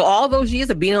 Mm-hmm. So all those years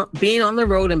of being on the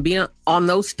road and being on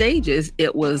those stages,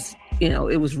 it was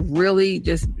really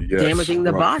just damaging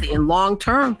the body. And long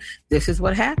term, this is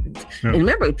what happens. Yeah. And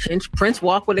remember, Prince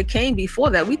walked with a cane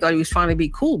before that. We thought he was trying to be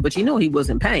cool, but he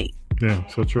was in pain. Yeah,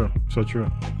 so true.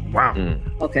 Wow.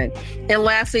 Okay. And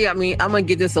lastly, I'm going to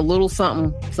give this a little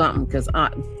something, because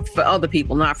for other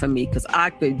people, not for me, because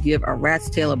I could give a rat's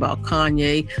tail about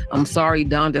Kanye. I'm sorry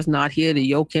Donda's not here to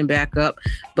yoke him back up.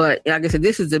 But like I said,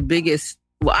 this is the biggest.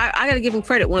 Well, I got to give him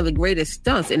credit. One of the greatest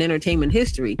stunts in entertainment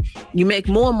history. You make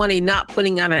more money not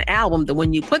putting out an album than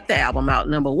when you put the album out,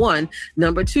 number one.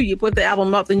 Number two, you put the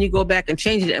album out, then you go back and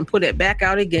change it and put it back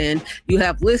out again. You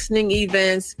have listening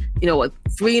events,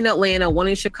 3 in Atlanta, 1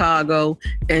 in Chicago.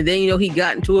 And then, he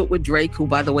got into it with Drake, who,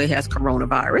 by the way, has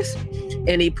coronavirus.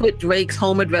 And he put Drake's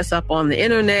home address up on the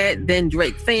internet. Then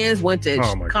Drake fans went to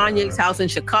Kanye's house in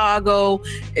Chicago.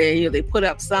 And, they put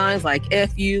up signs like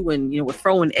F you and, were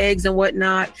throwing eggs and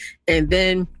whatnot. And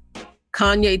then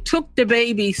Kanye took the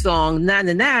Baby song, Na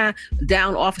Na Na,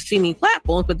 down off of streaming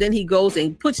platforms, but then he goes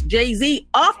and puts Jay-Z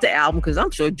off the album, because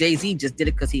I'm sure Jay-Z just did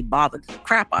it because he bothered the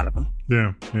crap out of him.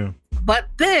 Yeah. But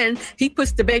then he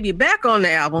puts the Baby back on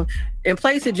the album in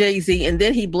place of Jay-Z, and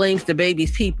then he blames the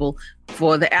Baby's people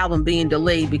for the album being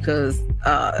delayed because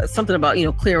something about,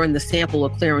 clearing the sample or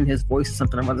clearing his voice or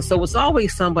something or other. So it's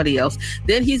always somebody else.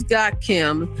 Then he's got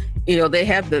Kim. They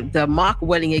have the mock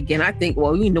wedding again. I think,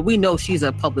 we know she's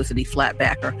a publicity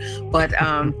flatbacker. But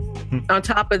on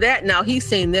top of that, now he's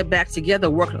saying they're back together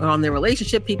working on their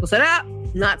relationship. People said,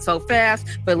 not so fast,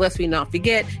 but lest we not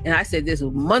forget. And I said this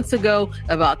months ago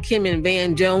about Kim and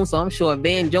Van Jones. So I'm sure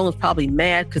Van Jones probably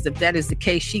mad, because if that is the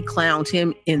case, she clowned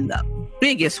him in the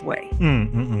biggest way.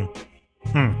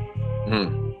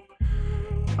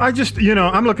 I just,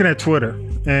 I'm looking at Twitter,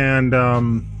 and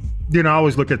I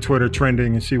always look at Twitter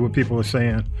trending and see what people are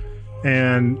saying.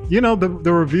 And,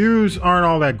 the reviews aren't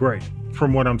all that great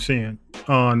from what I'm seeing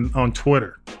on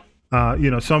Twitter.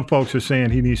 Some folks are saying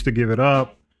he needs to give it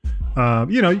up.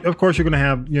 Of course, you're going to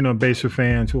have, base of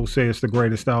fans who will say it's the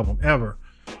greatest album ever.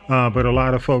 But a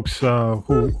lot of folks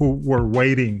who were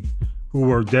waiting, who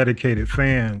were dedicated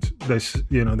fans, they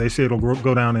say it'll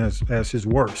go down as his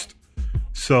worst.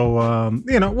 So,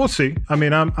 we'll see. I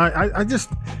mean, I just,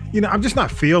 I'm just not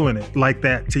feeling it like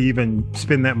that to even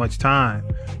spend that much time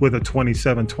with a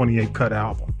 27, 28 cut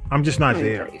album. I'm just not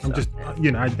there. I'm just,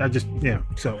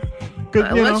 so. Good,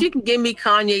 unless you can give me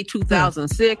Kanye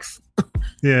 2006.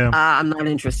 Yeah. I'm not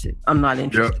interested.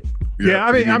 Yeah,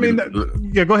 I mean,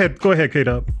 go ahead,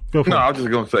 K-Dub. Go for it. No, I was just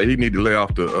gonna say he need to lay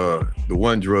off the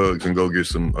one drugs and go get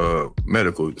some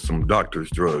some doctor's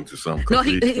drugs or something. No,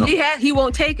 he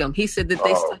won't take them. He said that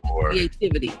they stuck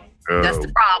creativity. That's the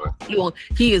problem. He won't.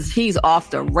 He's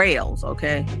off the rails.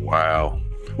 Okay. Wow.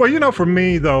 Well, for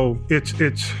me though, it's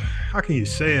how can you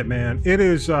say it, man? It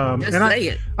is. I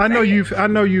know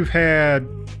you've had.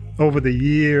 Over the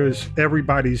years,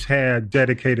 everybody's had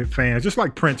dedicated fans, just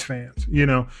like Prince fans.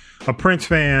 A Prince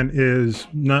fan is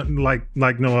not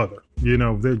like no other.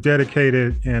 They're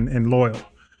dedicated and loyal.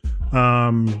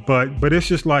 But it's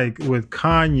just like with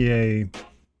Kanye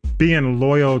being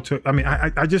loyal to. I mean,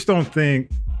 I just don't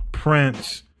think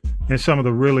Prince and some of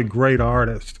the really great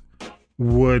artists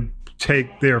would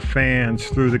take their fans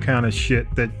through the kind of shit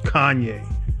that Kanye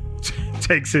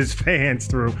takes his fans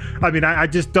through. I mean, I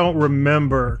just don't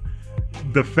remember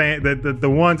the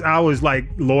ones I was like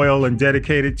loyal and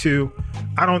dedicated to.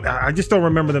 I just don't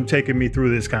remember them taking me through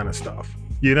this kind of stuff.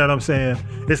 You know what I'm saying?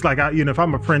 It's like, if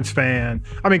I'm a Prince fan,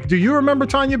 I mean, do you remember,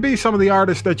 Tanya B, some of the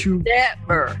artists that you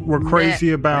were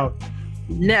crazy about?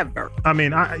 Never. I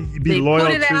mean, be loyal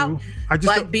put it to. Out, I just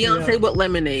like Beyonce with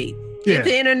Lemonade. Get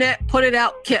the internet, put it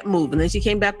out, kept moving. Then she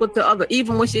came back with the other,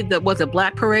 even when she was a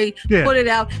Black Parade, put it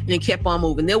out and it kept on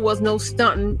moving. There was no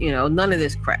stunting, none of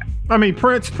this crap. I mean,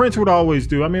 Prince would always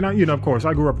do. I mean, of course,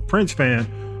 I grew up a Prince fan,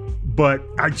 but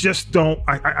I just don't.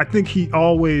 I think he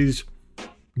always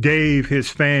gave his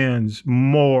fans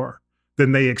more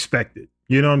than they expected.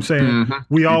 You know what I'm saying?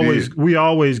 Mm-hmm. We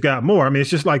always got more. I mean, it's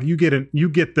just like you get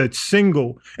the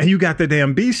single and you got the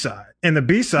damn B-side, and the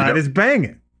B-side is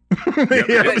banging.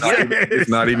 It's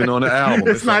not even on the album.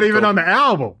 It's not even on the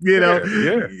album.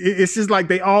 It's just like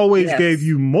they always gave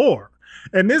you more.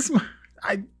 And this,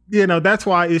 that's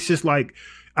why it's just like,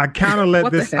 I kind of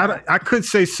let this. I could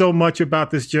say so much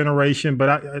about this generation, but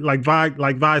I like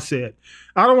Vi said,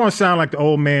 I don't want to sound like the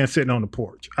old man sitting on the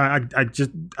porch. I'm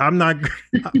not.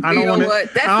 I don't want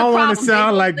to. I don't want to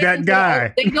sound like that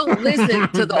guy. They don't listen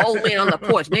to the old man on the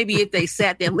porch. Maybe if they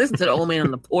sat there and listened to the old man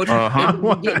on the porch, they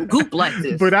would get goop like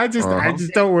this. But I just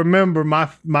don't remember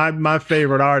my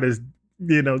favorite artist,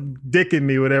 dicking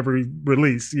me with every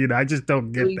release. I just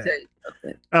don't get that.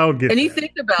 I don't get and that. you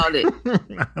think about it.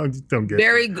 I just don't get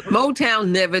Motown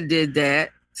never did that.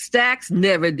 Stax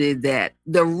never did that.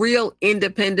 The real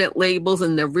independent labels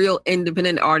and the real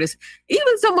independent artists,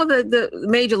 even some of the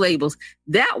major labels,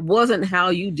 that wasn't how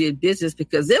you did business,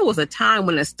 because there was a time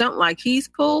when a stunt like he's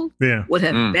pulled would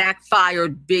have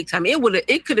backfired big time.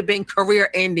 It could have been career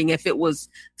ending if it was,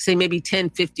 say, maybe 10,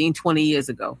 15, 20 years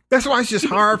ago. That's why it's just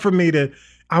hard for me to.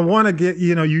 I want to get,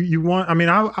 you want,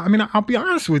 I'll be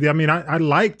honest with you. I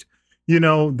liked, some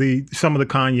of the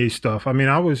Kanye stuff.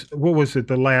 What was it?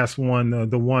 The last one,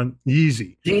 the one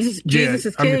Yeezy. Jesus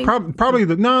is King. Probably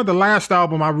the last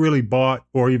album I really bought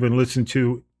or even listened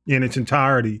to in its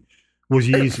entirety was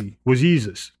Yeezy, was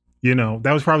Yeezus.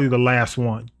 That was probably the last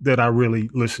one that I really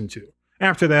listened to.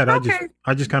 After that,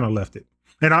 I just kind of left it.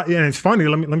 And it's funny.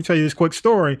 Let me tell you this quick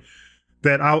story.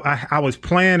 That I was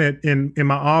playing it in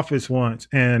my office once,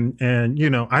 and I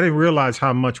didn't realize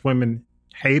how much women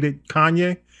hated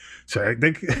Kanye. So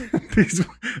these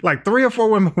like 3 or 4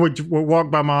 women would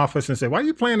walk by my office and say, "Why are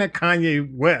you playing that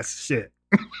Kanye West shit?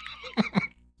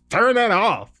 Turn that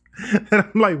off." And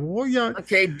I'm like, "Well, yeah."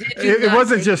 Okay, it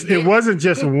wasn't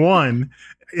just one.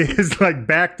 It's like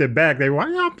back to back. Why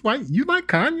you like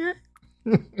Kanye?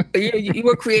 You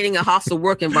were creating a hostile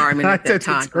work environment at that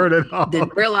time. Turn it off.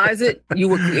 Didn't realize it. You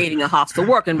were creating a hostile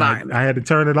work environment. I had to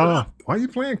turn it off. Why are you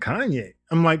playing Kanye?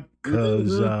 I'm like,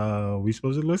 because we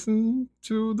supposed to listen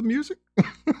to the music?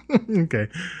 Okay.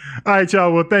 All right,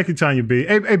 y'all. Well, thank you, Tanya B.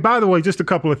 Hey, by the way, just a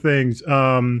couple of things.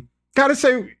 Gotta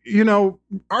say,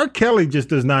 R. Kelly just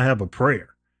does not have a prayer.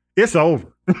 It's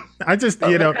over. I just,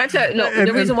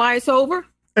 the reason why it's over?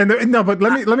 But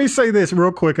let me say this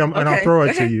real quick, and I'll throw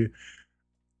it to you.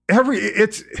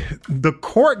 The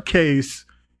court case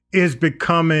is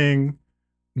becoming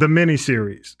the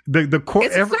miniseries. The court,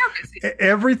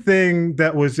 everything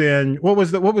that was in what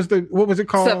was it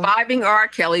called? Surviving R.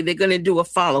 Kelly. They're going to do a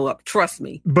follow up. Trust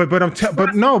me. But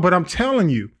I'm telling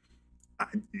you,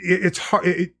 it's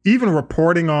hard. Even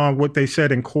reporting on what they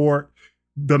said in court,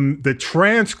 the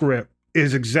transcript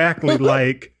is exactly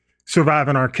like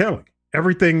Surviving R. Kelly.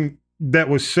 Everything that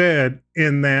was said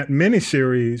in that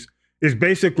miniseries is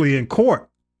basically in court.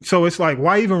 So it's like,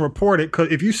 why even report it?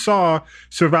 Because if you saw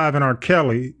Surviving R.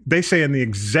 Kelly, they saying the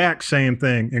exact same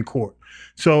thing in court.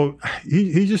 So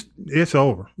he just, it's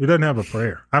over. He doesn't have a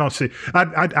prayer. I don't see.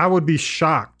 I would be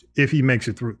shocked if he makes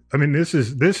it through. This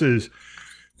is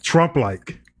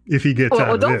Trump-like if he gets out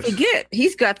of this. Well, don't forget,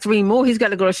 he's got 3 more. He's got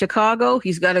to go to Chicago.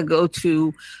 He's got to go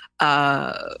to,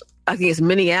 I think it's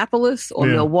Minneapolis or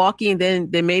Milwaukee, and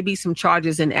then there may be some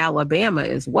charges in Alabama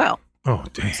as well. Oh,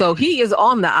 damn. So he is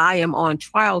on the I Am on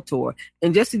Trial tour.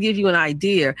 And just to give you an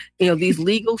idea, these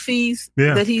legal fees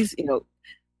that he's,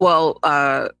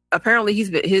 apparently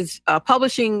his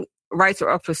publishing rights are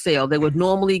up for sale. They would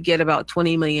normally get about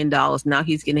 $20 million. Now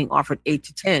he's getting offered 8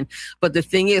 to 10. But the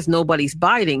thing is, nobody's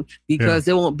biting because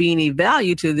there won't be any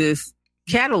value to this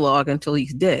catalog until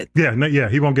he's dead.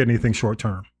 He won't get anything short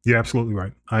term. You're absolutely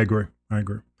right. I agree.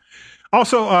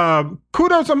 Also,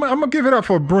 kudos. I'm gonna give it up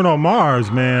for Bruno Mars,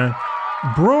 man.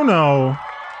 Bruno,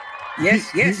 he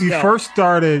first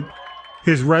started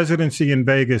his residency in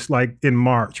Vegas like in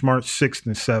March 6th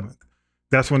and 7th.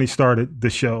 That's when he started the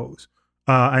shows.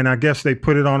 And I guess they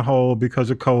put it on hold because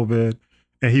of COVID,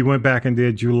 and he went back and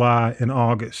did July and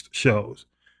August shows.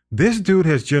 This dude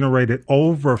has generated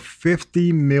over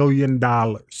 $50 million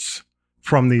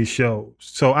from these shows.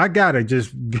 So I gotta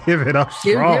just give it up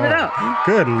strong. Give it up.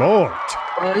 Good Lord.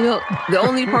 Well, the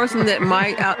only person that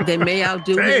may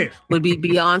outdo him would be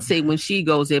Beyonce when she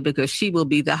goes there, because she will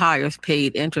be the highest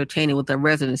paid entertainer with a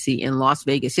residency in Las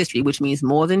Vegas history, which means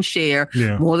more than Cher,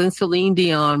 more than Celine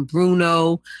Dion,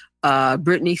 Bruno,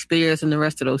 Britney Spears, and the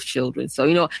rest of those children.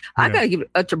 So, I got to give it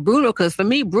up to Bruno, because for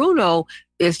me, Bruno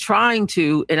is trying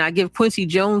to, and I give Quincy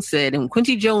Jones said, and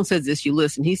Quincy Jones says this, you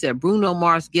listen, he said, Bruno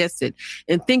Mars gets it.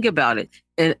 And think about it.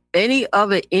 And any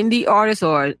other indie artist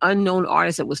or an unknown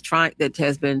artist that would try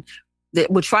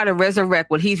to resurrect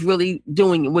what he's really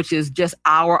doing, which is just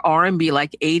our R&B,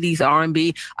 like 80s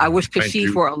R&B. I wish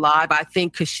Kashif were alive. I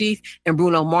think Kashif and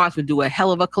Bruno Mars would do a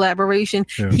hell of a collaboration.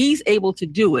 Yeah. He's able to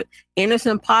do it.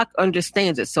 Anderson .Paak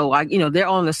understands it. So they're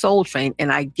on the Soul Train,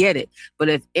 and I get it. But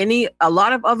a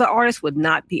lot of other artists would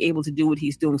not be able to do what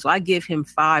he's doing. So I give him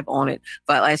 5 on it.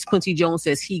 But as Quincy Jones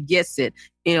says, he gets it.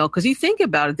 Because you think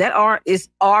about it, that is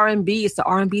R&B. It's the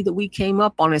R&B that we came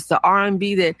up on. It's the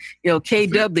R&B that,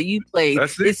 K-Dub that you played.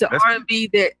 It's the R&B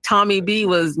that Tommy B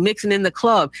was mixing in the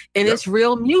club. And it's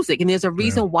real music. And there's a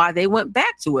reason why they went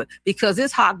back to it. Because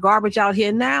it's hot garbage out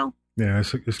here now. Yeah,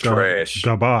 it's trash.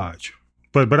 Garbage.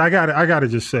 But I gotta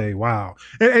just say, wow.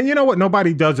 And you know what?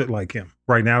 Nobody does it like him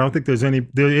right now. I don't think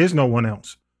there is no one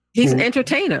else. He's an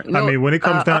entertainer. I mean, when it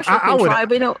comes down,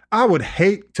 I would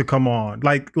hate to come on.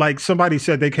 Like somebody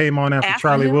said, they came on after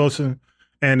Charlie Wilson,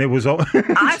 and it was. I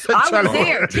was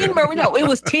there. Tina Marie. No, it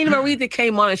was Tina Marie that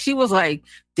came on, and she was like,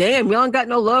 "Damn, y'all ain't got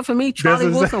no love for me." Charlie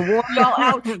Wilson wore y'all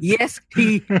out. Yes,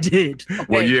 he did. Okay.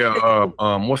 Well,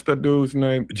 yeah. What's that dude's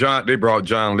name? John. They brought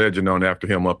John Legend on after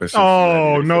him up in Cincinnati.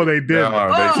 Oh no, they didn't.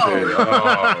 They said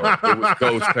it was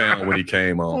Ghost Town when he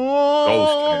came on.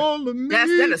 Ghost Town.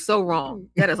 That is so wrong.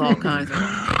 That is all kinds of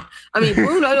wrong. I mean,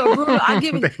 Bruno, I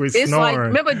give it. It's snoring. Like,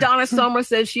 remember Donna Summer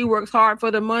said she works hard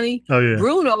for the money. Oh yeah.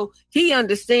 Bruno, he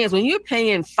understands when you're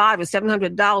paying $500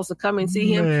 and $700 to come and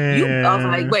see him. I was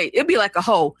like, wait, it'd be like a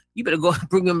hoe. You better go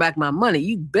bring him back my money.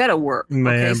 You better work.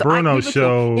 Man, so Bruno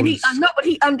shows. And but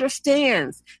he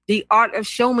understands the art of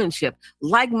showmanship,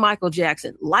 like Michael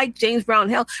Jackson, like James Brown.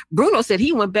 Hell, Bruno said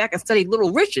he went back and studied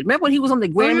Little Richard. Remember when he was on the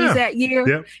Grammys that year?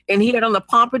 Yep. And he had on the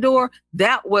Pompadour?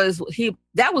 That was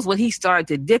when he started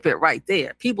to dip it right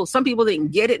there. Some people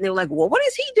didn't get it, and they were like, well, what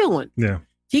is he doing? Yeah.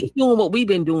 He's doing what we've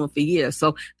been doing for years.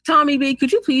 So, Tommy B,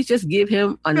 could you please just give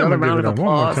him another round of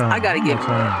applause? I got to give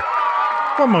him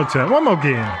one more time. One more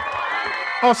again.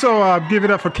 Also, give it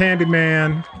up for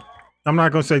Candyman. I'm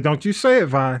not going to say, don't you say it,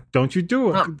 Vi. Don't you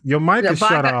do it. Your mic is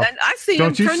shut off. I see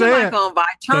don't him. You turn say your mic on, Vi.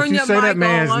 Don't you say that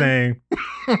man's name.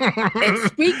 And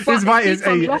speak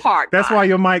from your heart. That's why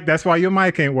your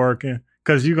mic ain't working.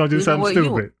 Because you're going to do something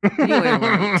stupid. You ain't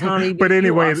right, Tommy. But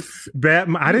anyway,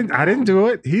 I didn't do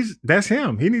it. That's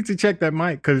him. He needs to check that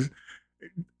mic because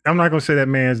I'm not going to say that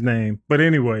man's name. But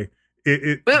anyway,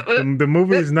 the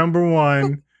movie is number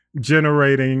 1,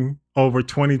 generating over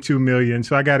 22 million.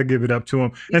 So I got to give it up to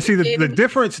him. And see, the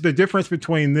difference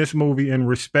between this movie and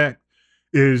Respect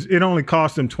is it only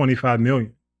cost them 25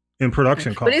 million in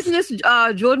production costs. But isn't this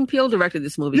Jordan Peele directed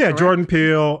this movie? Yeah, correct? Jordan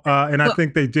Peele, and I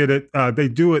think they did it. They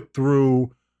do it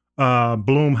through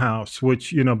Blumhouse,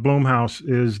 which Blumhouse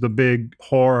is the big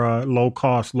horror, low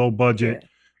cost, low budget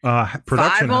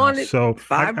production house. So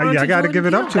I got to give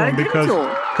it up to him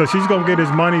because he's gonna get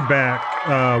his money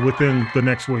back within the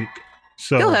next week.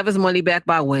 So he'll have his money back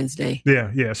by Wednesday.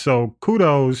 Yeah. So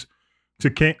kudos to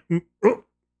Ken.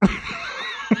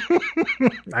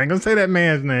 I ain't gonna say that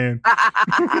man's name.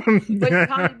 But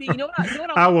Tommy B, you know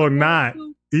what I will not.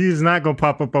 He's not gonna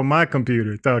pop up on my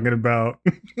computer talking about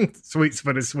sweets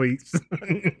for the sweets.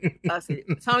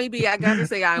 Tommy B, I gotta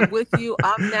say I'm with you.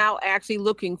 I'm now actually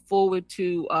looking forward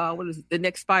to the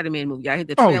next Spider-Man movie. I hit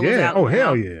the trailers out. Oh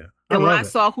hell yeah. And when I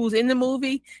saw who's in the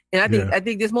movie, and I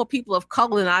think there's more people of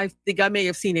color than I think I may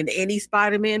have seen in any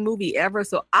Spider-Man movie ever.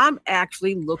 So I'm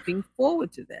actually looking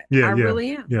forward to that. I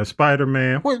really am. Yeah,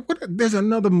 Spider-Man. There's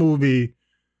another movie,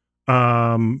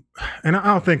 and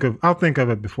I'll think of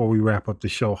it before we wrap up the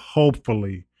show,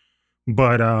 hopefully.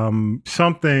 But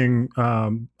something.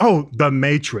 The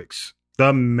Matrix.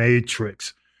 The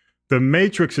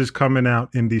Matrix is coming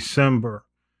out in December.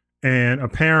 And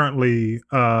apparently,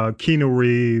 Keanu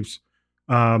Reeves,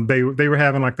 they were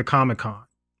having like the Comic-Con,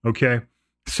 okay?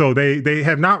 So they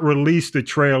have not released the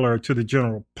trailer to the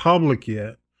general public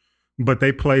yet, but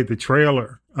they played the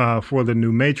trailer for the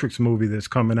new Matrix movie that's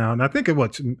coming out. And I think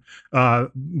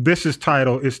this is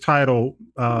titled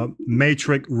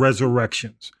Matrix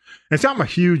Resurrections. And so I'm a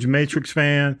huge Matrix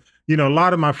fan. A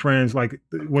lot of my friends, like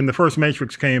when the first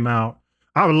Matrix came out,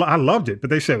 I loved it, but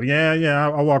they said,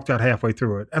 I walked out halfway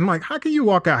through it. I'm like, how can you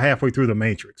walk out halfway through the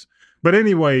Matrix? But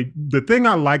anyway, the thing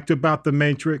I liked about the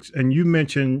Matrix, and you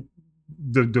mentioned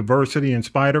the diversity in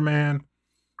Spider-Man,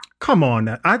 come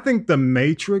on. I think the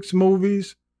Matrix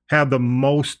movies have the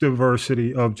most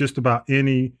diversity of just about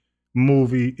any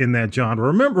movie in that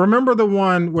genre. Remember the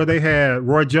one where they had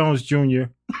Roy Jones Jr.?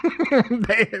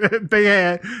 they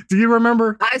had, do you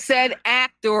remember? I said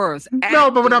actors.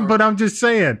 No, but I'm just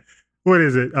saying. What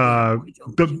is it?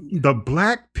 The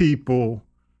black people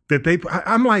that they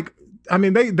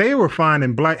were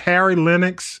finding black Harry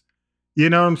Lennox.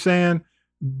 You know what I'm saying?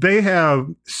 They have.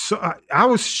 I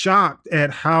was shocked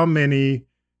at how many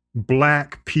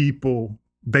black people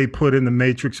they put in the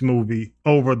Matrix movie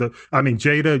Jada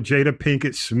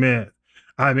Pinkett Smith.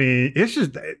 I mean, it's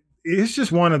just it's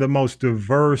just one of the most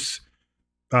diverse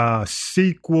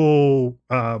sequel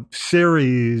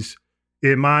series,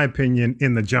 in my opinion,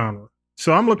 in the genre.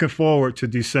 So I'm looking forward to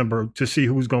December to see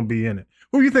who's going to be in it.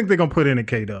 Who do you think they're going to put in it,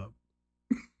 K-Dub?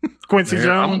 Quincy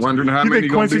Jones? I'm wondering how you many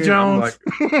think going to Quincy be Jones?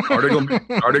 Like, are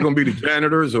they going to be the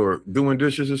janitors or doing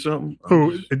dishes or something?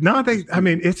 Who? No,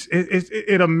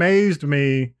 it amazed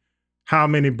me how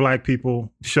many black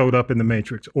people showed up in the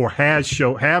Matrix or have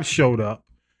showed up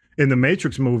in the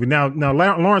Matrix movie. Now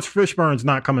Lawrence Fishburne's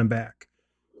not coming back,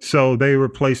 so they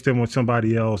replaced him with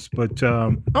somebody else. But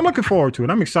I'm looking forward to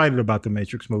it. I'm excited about the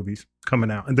Matrix movies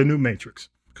coming out and the new Matrix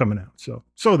coming out. So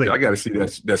I got to see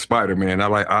that Spider-Man.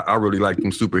 I really like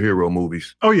them superhero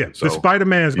movies. Oh yeah, so, the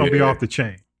Spider-Man is going to be off the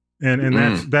chain, and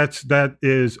that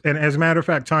is. And as a matter of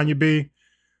fact, Tanya B,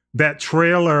 that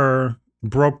trailer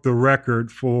broke the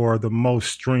record for the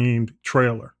most streamed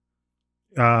trailer.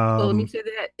 So let me say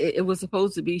that it was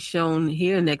supposed to be shown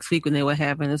here next week when they were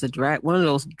having one of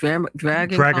those Dragon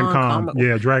Con.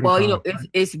 Yeah, Dragon Con. Well,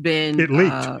 it's been it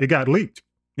leaked. It got leaked.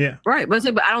 Yeah. Right. But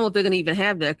I don't know if they're going to even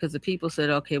have that because the people said,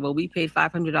 okay, well, we paid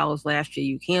 $500 last year.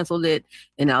 You canceled it.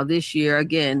 And now this year,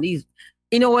 again, you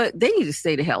know what? They need to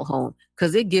stay the hell home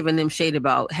because they're giving them shade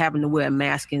about having to wear a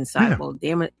mask inside. Yeah. Well,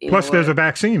 damn it. Plus, there's a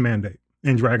vaccine mandate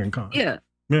in Dragon Con. Yeah.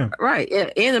 Yeah. Right. Yeah.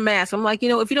 And a mask. I'm like,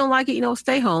 if you don't like it,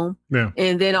 stay home. Yeah.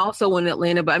 And then also in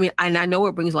Atlanta, but I know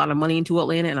it brings a lot of money into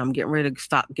Atlanta and I'm getting ready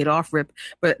to get off RIP,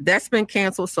 but that's been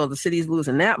canceled. So the city's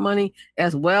losing that money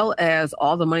as well as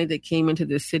all the money that came into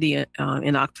the city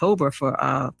in October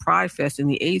for Pride Fest and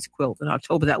the AIDS quilt in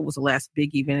October. That was the last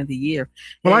big event of the year.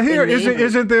 Well, I hear,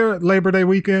 isn't there Labor Day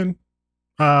weekend?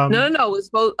 No. It's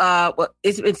both.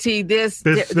 There's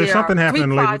something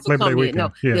happening Labor Day weekend.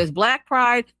 No, there's Black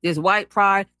Pride, there's White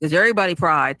Pride, there's Everybody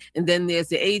Pride, and then there's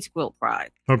the AIDS quilt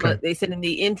Pride. Okay. But they said in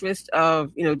the interest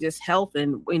of just health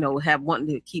and wanting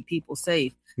to keep people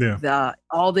safe. Yeah.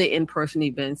 All the in-person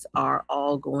events are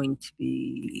all going to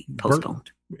be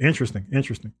postponed. Interesting.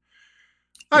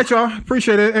 All right, y'all.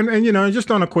 Appreciate it. And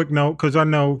just on a quick note, because I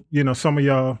know some of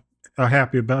y'all are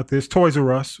happy about this. Toys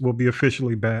R Us will be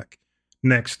officially back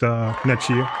next year,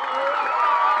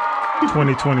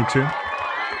 2022.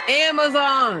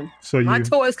 Amazon. So my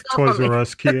toys R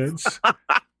Us kids.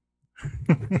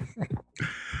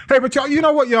 Hey, but y'all, you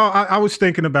know what, y'all? I was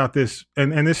thinking about this,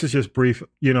 and this is just brief,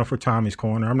 for Tommy's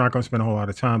Corner. I'm not going to spend a whole lot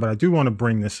of time, but I do want to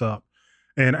bring this up.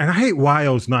 And I hate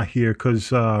Wyo's not here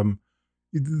because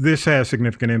this has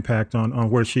significant impact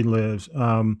on where she lives.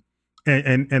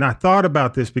 And I thought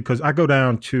about this because I go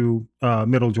down to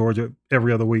Middle Georgia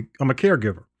every other week. I'm a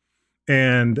caregiver.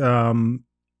 And, I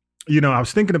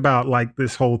was thinking about like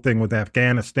this whole thing with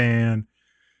Afghanistan,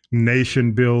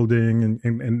 nation building.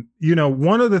 And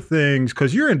one of the things,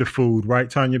 because you're into food, right,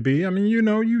 Tanya B? I mean,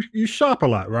 you shop a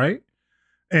lot, right?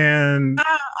 And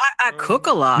I cook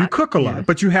a lot. You cook a lot,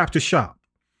 but you have to shop.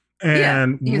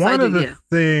 And one of the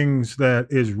things that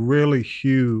is really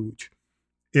huge,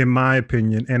 in my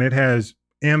opinion, and it has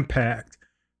impact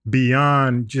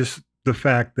beyond just the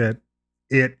fact that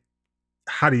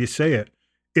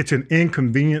it's an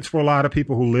inconvenience for a lot of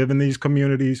people who live in these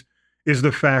communities, is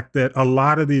the fact that a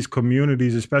lot of these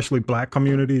communities, especially Black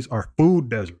communities, are food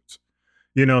deserts.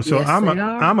 So yes,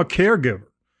 I'm a caregiver.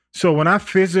 So when I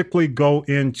physically go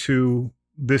into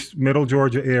this Middle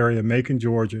Georgia area, Macon,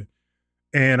 Georgia,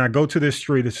 and I go to this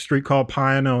street, it's a street called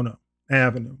Pioneer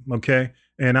Avenue, okay?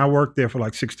 And I worked there for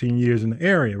like 16 years in the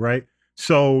area, right?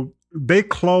 So they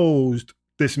closed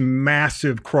this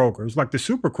massive Kroger. It's like the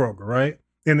super Kroger, right?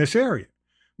 In this area.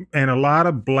 And a lot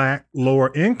of Black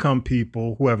lower income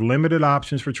people who have limited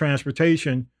options for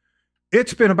transportation,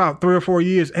 it's been about 3 or 4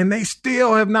 years and they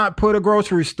still have not put a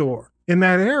grocery store in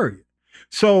that area.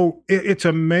 So it's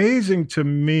amazing to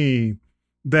me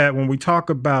that when we talk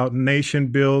about nation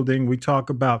building, we talk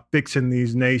about fixing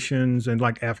these nations and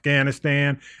like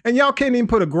Afghanistan, and y'all can't even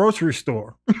put a grocery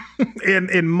store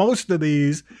in most of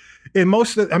these.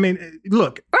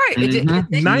 Look. Right.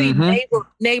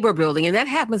 Neighbor building. And that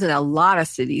happens in a lot of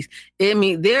cities. I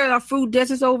mean, there are food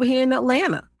deserts over here in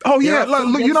Atlanta. Oh, yeah.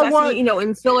 Look, you know what?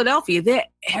 In Philadelphia, they're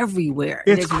everywhere.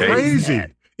 It's crazy.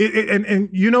 And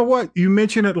you know what? You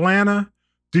mentioned Atlanta.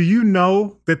 Do you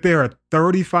know that there are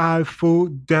 35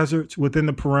 food deserts within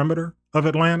the perimeter of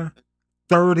Atlanta?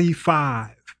 35.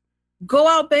 Go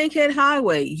out Bankhead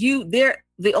Highway.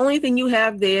 The only thing you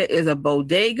have there is a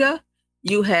bodega.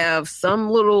 You have some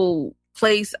little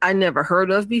place I never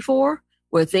heard of before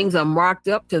where things are marked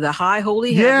up to the high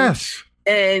holy heavens.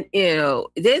 Yes. And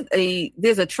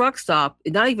there's a truck stop,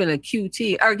 not even a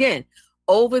QT. Again,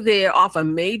 over there off a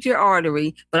major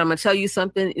artery. But I'm gonna tell you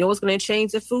something. You know what's gonna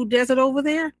change the food desert over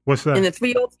there? What's that? In the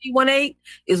 30318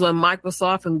 is when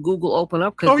Microsoft and Google open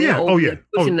up because they're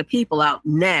pushing the people out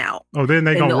now. Oh, then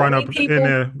they're gonna run up in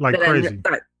there like crazy.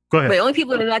 Go ahead. The only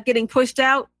people that are not getting pushed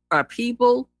out are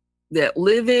people that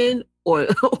live in or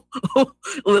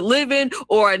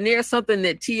are near something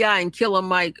that T.I. and Killer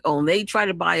Mike own. They try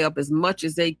to buy up as much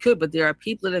as they could, but there are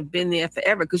people that have been there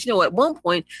forever. Because, at one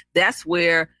point, that's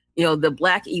where, the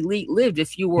Black elite lived.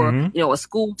 If you were, a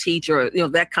school teacher,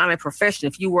 that kind of profession,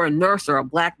 if you were a nurse or a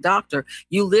Black doctor,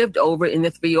 you lived over in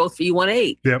the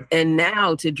 30318. Yep. And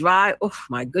now to drive, oh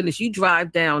my goodness, you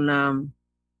drive down,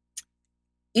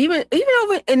 even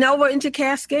over into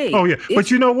Cascade. Oh, yeah. But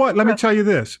you know what? Let me tell you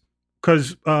this.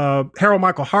 Because Harold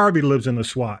Michael Harvey lives in the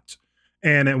SWATs.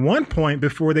 And at one point,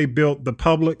 before they built the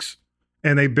Publix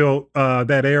and they built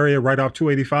that area right off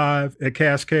 285 at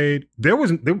Cascade, that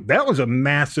was a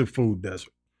massive food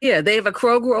desert. Yeah, they have a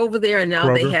Kroger over there, and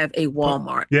now they have a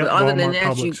Walmart. Yeah, but other than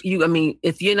Walmart, that,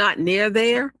 if you're not near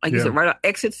there, like you said, right on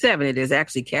exit 7, it is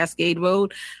actually Cascade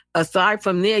Road. Aside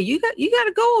from there, you got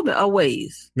to go a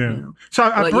ways. Yeah. So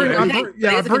I bring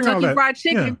there's a Kentucky Fried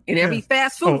Chicken in every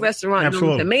fast food restaurant.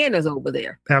 Absolutely. The man is over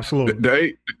there.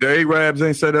 Absolutely. The Arabs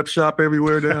ain't set up shop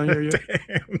everywhere down here yet.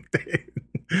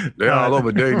 They're all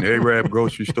over Dayton. The Arab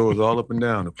grocery stores all up and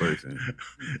down the place.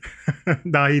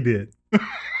 Nah, he did.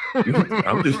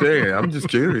 I'm just saying. I'm just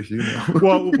curious.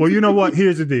 Well, you know what?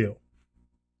 Here's the deal.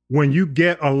 When you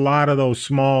get a lot of those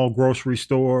small grocery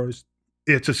stores,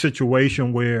 it's a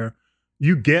situation where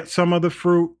you get some of the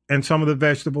fruit and some of the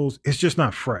vegetables. It's just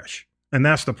not fresh, and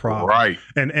that's the problem. Right.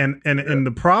 And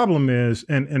the problem is,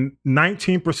 and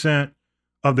 19%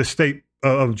 of the state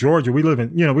of Georgia, we live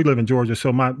in Georgia.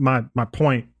 So my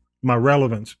point of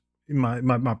relevance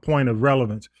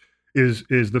is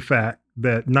the fact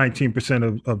that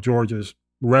 19% of Georgia's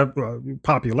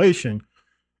population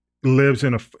lives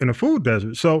in a food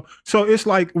desert. So it's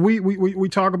like we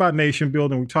talk about nation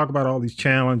building, we talk about all these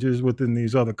challenges within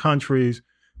these other countries,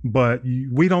 but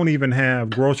we don't even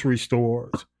have grocery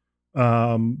stores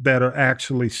that are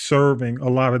actually serving a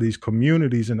lot of these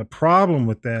communities. And the problem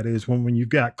with that is when you've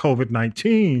got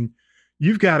COVID-19,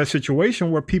 you've got a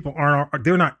situation where people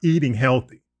they're not eating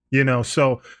healthy,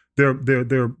 so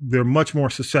they're much more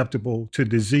susceptible to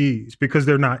disease because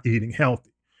they're not eating healthy.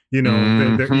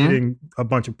 They're eating a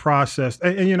bunch of processed,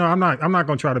 and I'm not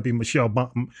going to try to be Michelle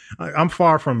Obama. I'm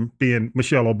far from being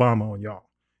Michelle Obama on y'all,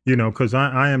 because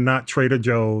I am not Trader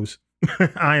Joe's.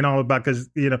 I ain't all about,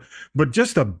 but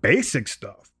just the basic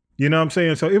stuff, you know what I'm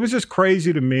saying? So it was just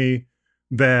crazy to me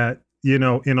that, in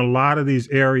a lot of these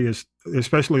areas,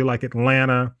 especially like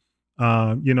Atlanta,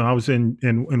 I was in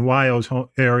Wyo's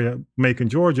area, Macon,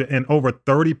 Georgia, and over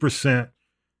 30%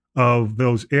 of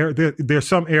those there's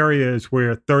some areas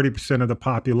where 30% of the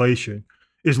population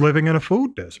is living in a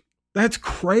food desert. That's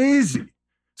crazy.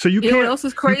 So you can't. What else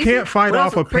is crazy? You can't fight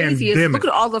off a pandemic. Look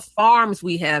at all the farms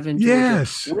we have in Georgia.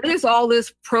 Yes. Where is all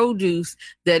this produce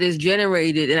that is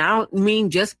generated? And I don't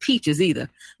mean just peaches either.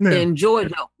 Yeah. In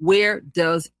Georgia, where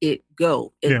does it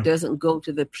go? It doesn't go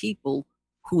to the people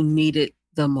who need it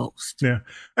the most. Yeah.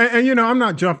 And I'm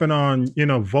not jumping on,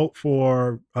 vote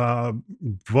for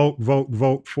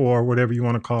whatever you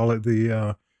want to call it,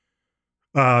 the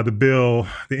bill,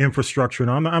 the infrastructure.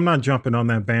 And I'm not jumping on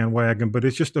that bandwagon, but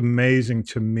it's just amazing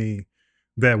to me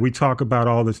that we talk about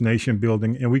all this nation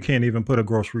building and we can't even put a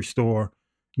grocery store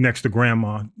next to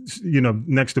grandma,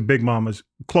 next to Big Mama's,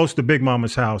 close to Big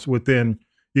Mama's house within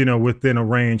a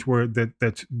range where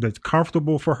that's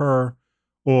comfortable for her,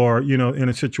 or, in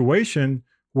a situation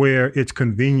where it's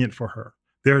convenient for her.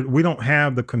 We don't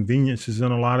have the conveniences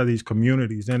in a lot of these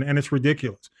communities, and it's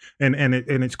ridiculous. And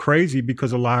it's crazy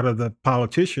because a lot of the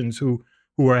politicians who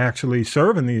are actually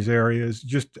serving these areas,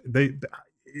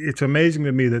 it's amazing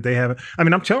to me that they haven't. I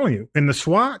mean, I'm telling you, in the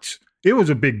SWATs, it was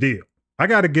a big deal.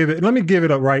 Let me give it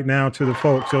up right now to the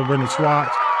folks over in the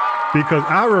SWATs, because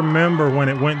I remember when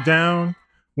it went down,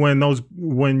 because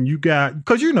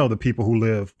the people who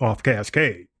live off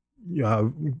Cascade,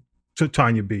 to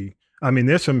Tanya B. I mean,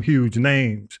 there's some huge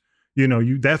names.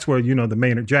 That's where the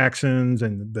Maynard Jacksons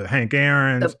and the Hank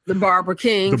Aarons, the Barbara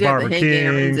Kings, the Hank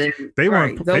Aarons,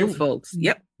 and those folks.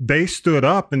 Yep, they stood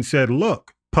up and said,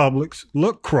 "Look, Publix,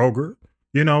 look, Kroger.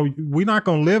 We're not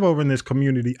going to live over in this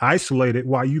community isolated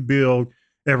while you build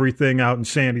everything out in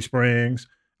Sandy Springs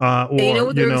or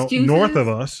north of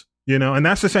us." And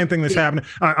that's the same thing that's happening.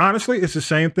 Honestly, it's the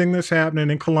same thing that's happening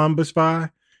in Columbus.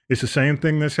 It's the same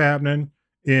thing that's happening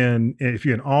if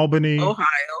you're in Albany,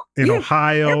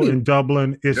 Ohio, in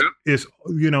Dublin. It's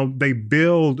they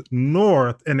build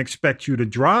north and expect you to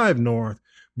drive north,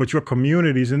 but your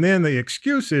communities. And then the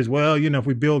excuse is, well, if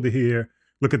we build it here,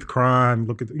 look at the crime,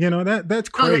 look at, that's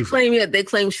crazy. They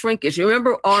claim shrinkage. You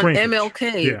remember on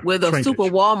MLK, where the Super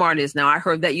Walmart is now, I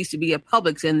heard that used to be a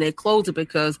Publix and they closed it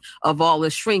because of all the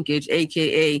shrinkage,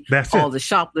 AKA the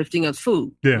shoplifting of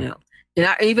food. Yeah. And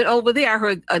even over there, I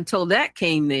heard until that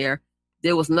came there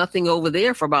was nothing over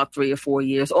there for about 3 or 4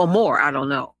 years or more. I don't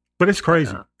know. But it's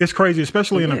crazy. It's crazy,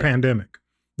 especially in a pandemic.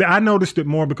 I noticed it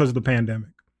more because of the pandemic.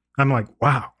 I'm like,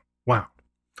 wow.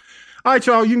 All right,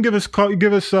 y'all. You can give us call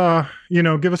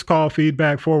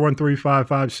feedback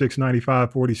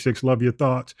 413-556-9546. Love your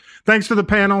thoughts. Thanks to the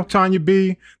panel, Tanya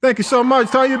B. Thank you so much,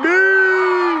 Tanya B.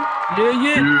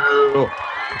 Yeah.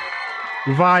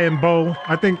 Vi and Bo.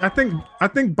 I think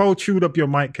Bo chewed up your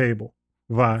mic cable.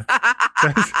 Vi.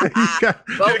 Bo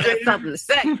got something to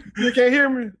say. You can't hear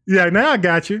me. Yeah, now I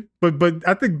got you. But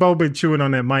I think Bo been chewing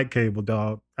on that mic cable,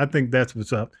 dog. I think that's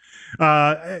what's up.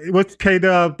 What's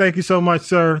K-Dub? Thank you so much,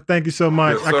 sir. Thank you so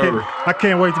much. Yes, I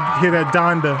can't wait to hear that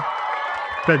Donda.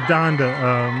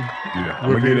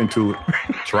 I'm gonna get into it.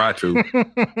 Try to.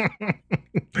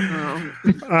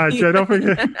 All right, so don't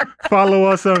forget, follow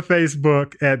us on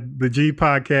Facebook at the G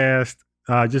Podcast.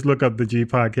 Just look up the G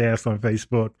Podcast on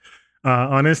Facebook.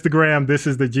 On Instagram, this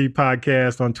is the G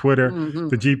Podcast. On Twitter,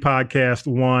 the G Podcast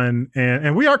 1.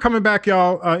 And we are coming back,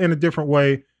 y'all, in a different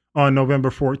way on November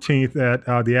 14th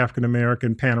at the African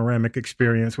American Panoramic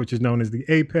Experience, which is known as the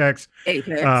Apex.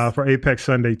 For Apex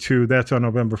Sunday 2. That's on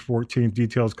November 14th.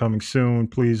 Details coming soon.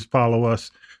 Please follow us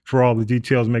for all the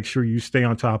details. Make sure you stay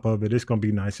on top of it. It's going to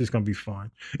be nice. It's going to be fun.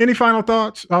 Any final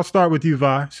thoughts? I'll start with you,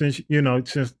 Vi, since you're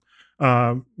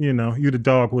the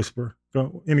dog whisperer.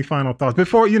 Any final thoughts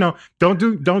before, don't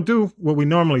do what we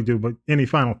normally do, but any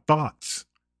final thoughts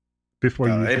before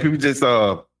you? Hey, people just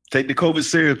take the COVID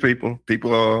serious, people.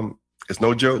 People, it's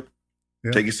no joke.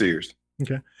 Yeah. Take it serious.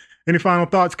 Okay. Any final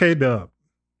thoughts, K-Dub?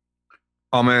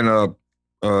 Oh, man,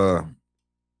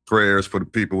 prayers for the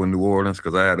people in New Orleans,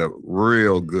 because I had a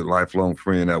real good lifelong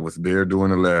friend that was there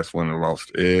during the last one and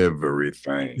lost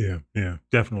everything. Yeah,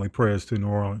 definitely prayers to New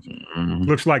Orleans. Mm-hmm.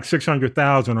 Looks like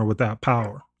 600,000 are without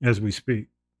power as we speak.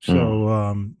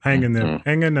 So hang in there.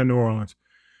 Hang in there, New Orleans.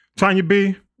 Tanya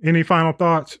B., any final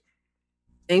thoughts?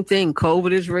 Same thing.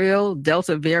 COVID is real.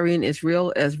 Delta variant is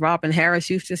real. As Robin Harris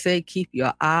used to say, keep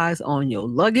your eyes on your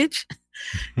luggage.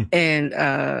 And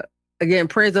again,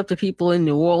 prayers up to people in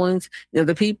New Orleans.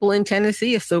 The people in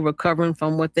Tennessee are still recovering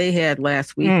from what they had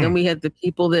last week. Then we had the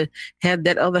people that had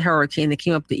that other hurricane that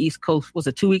came up the East Coast, was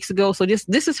it 2 weeks ago? So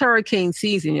this is hurricane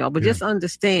season, y'all. But just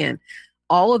understand,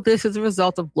 all of this is a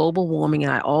result of global warming.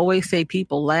 And I always say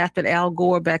people laughed at Al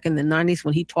Gore back in the 90s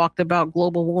when he talked about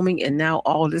global warming. And now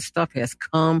all of this stuff has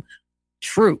come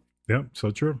true. Yeah,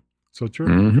 so true. So true.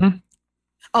 Mm-hmm.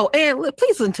 Oh, and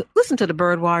please listen to the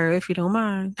Bird Wire if you don't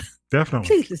mind. Definitely.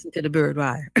 Please listen to the Bird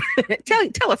Wire.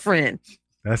 tell a friend.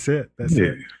 That's it. All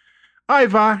right,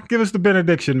 Vi, give us the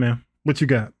benediction, man. What you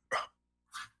got?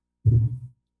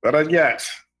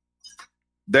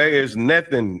 There is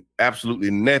nothing, absolutely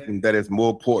nothing that is more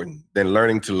important than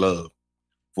learning to love.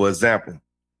 For example,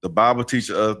 the Bible teaches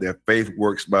us that faith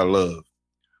works by love.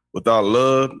 Without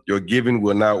love, your giving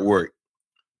will not work.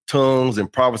 Tongues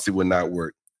and prophecy will not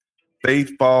work.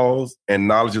 Faith falls and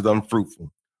knowledge is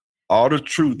unfruitful. All the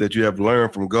truth that you have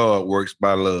learned from God works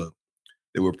by love.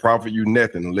 It will profit you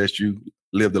nothing unless you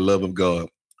live the love of God.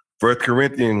 1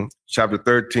 Corinthians chapter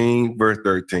 13, verse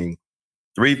 13.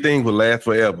 3 things will last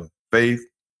forever: faith,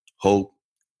 hope,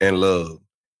 and love.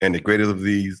 And the greatest of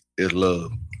these is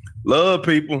love. Love,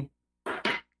 people.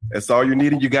 That's all you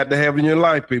need and you got to have in your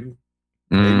life, people.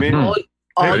 Mm-hmm. Amen.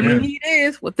 All you need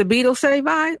is what the Beatles say,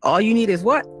 Vi. All you need is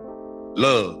what?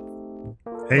 Love.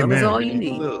 Amen. Love is all you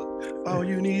need. Love. All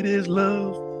you need is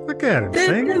love. Look at him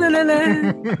singing.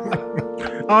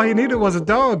 All he needed was a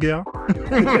dog, y'all.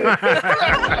 That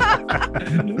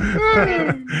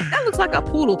looks like a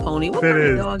poodle pony. What kind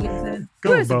of dog is that?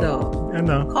 Where's the dog? I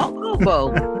know. Call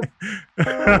Bo.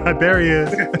 There he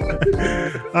is. All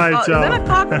right, Is y'all. that a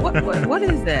cock? What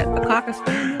is that? A cocker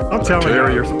spaniel? I'm telling you,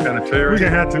 Terrier, some kind of terrier.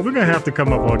 we're gonna have to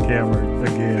come up on camera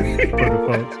again for the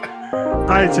folks. All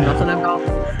right, y'all. Nothing about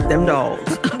them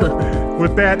dogs.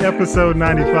 With that, episode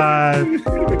 95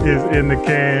 is in the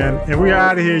can, and we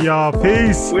out of here, y'all.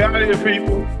 Peace. We out of here,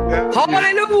 people.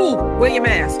 Hallelujah. Wear your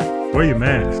mask. Wear your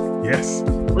mask. Yes.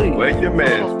 Please. Wear your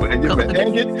mask. Wear your mask.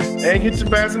 And get your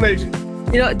vaccination.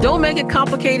 Don't make it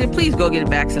complicated. Please go get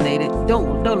vaccinated.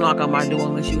 Don't knock on my door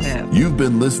unless you have. You've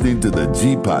been listening to the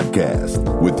G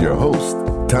Podcast with your host,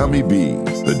 Tommy B.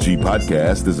 The G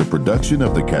Podcast is a production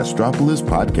of the Castropolis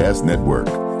Podcast Network.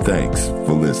 Thanks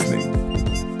for listening.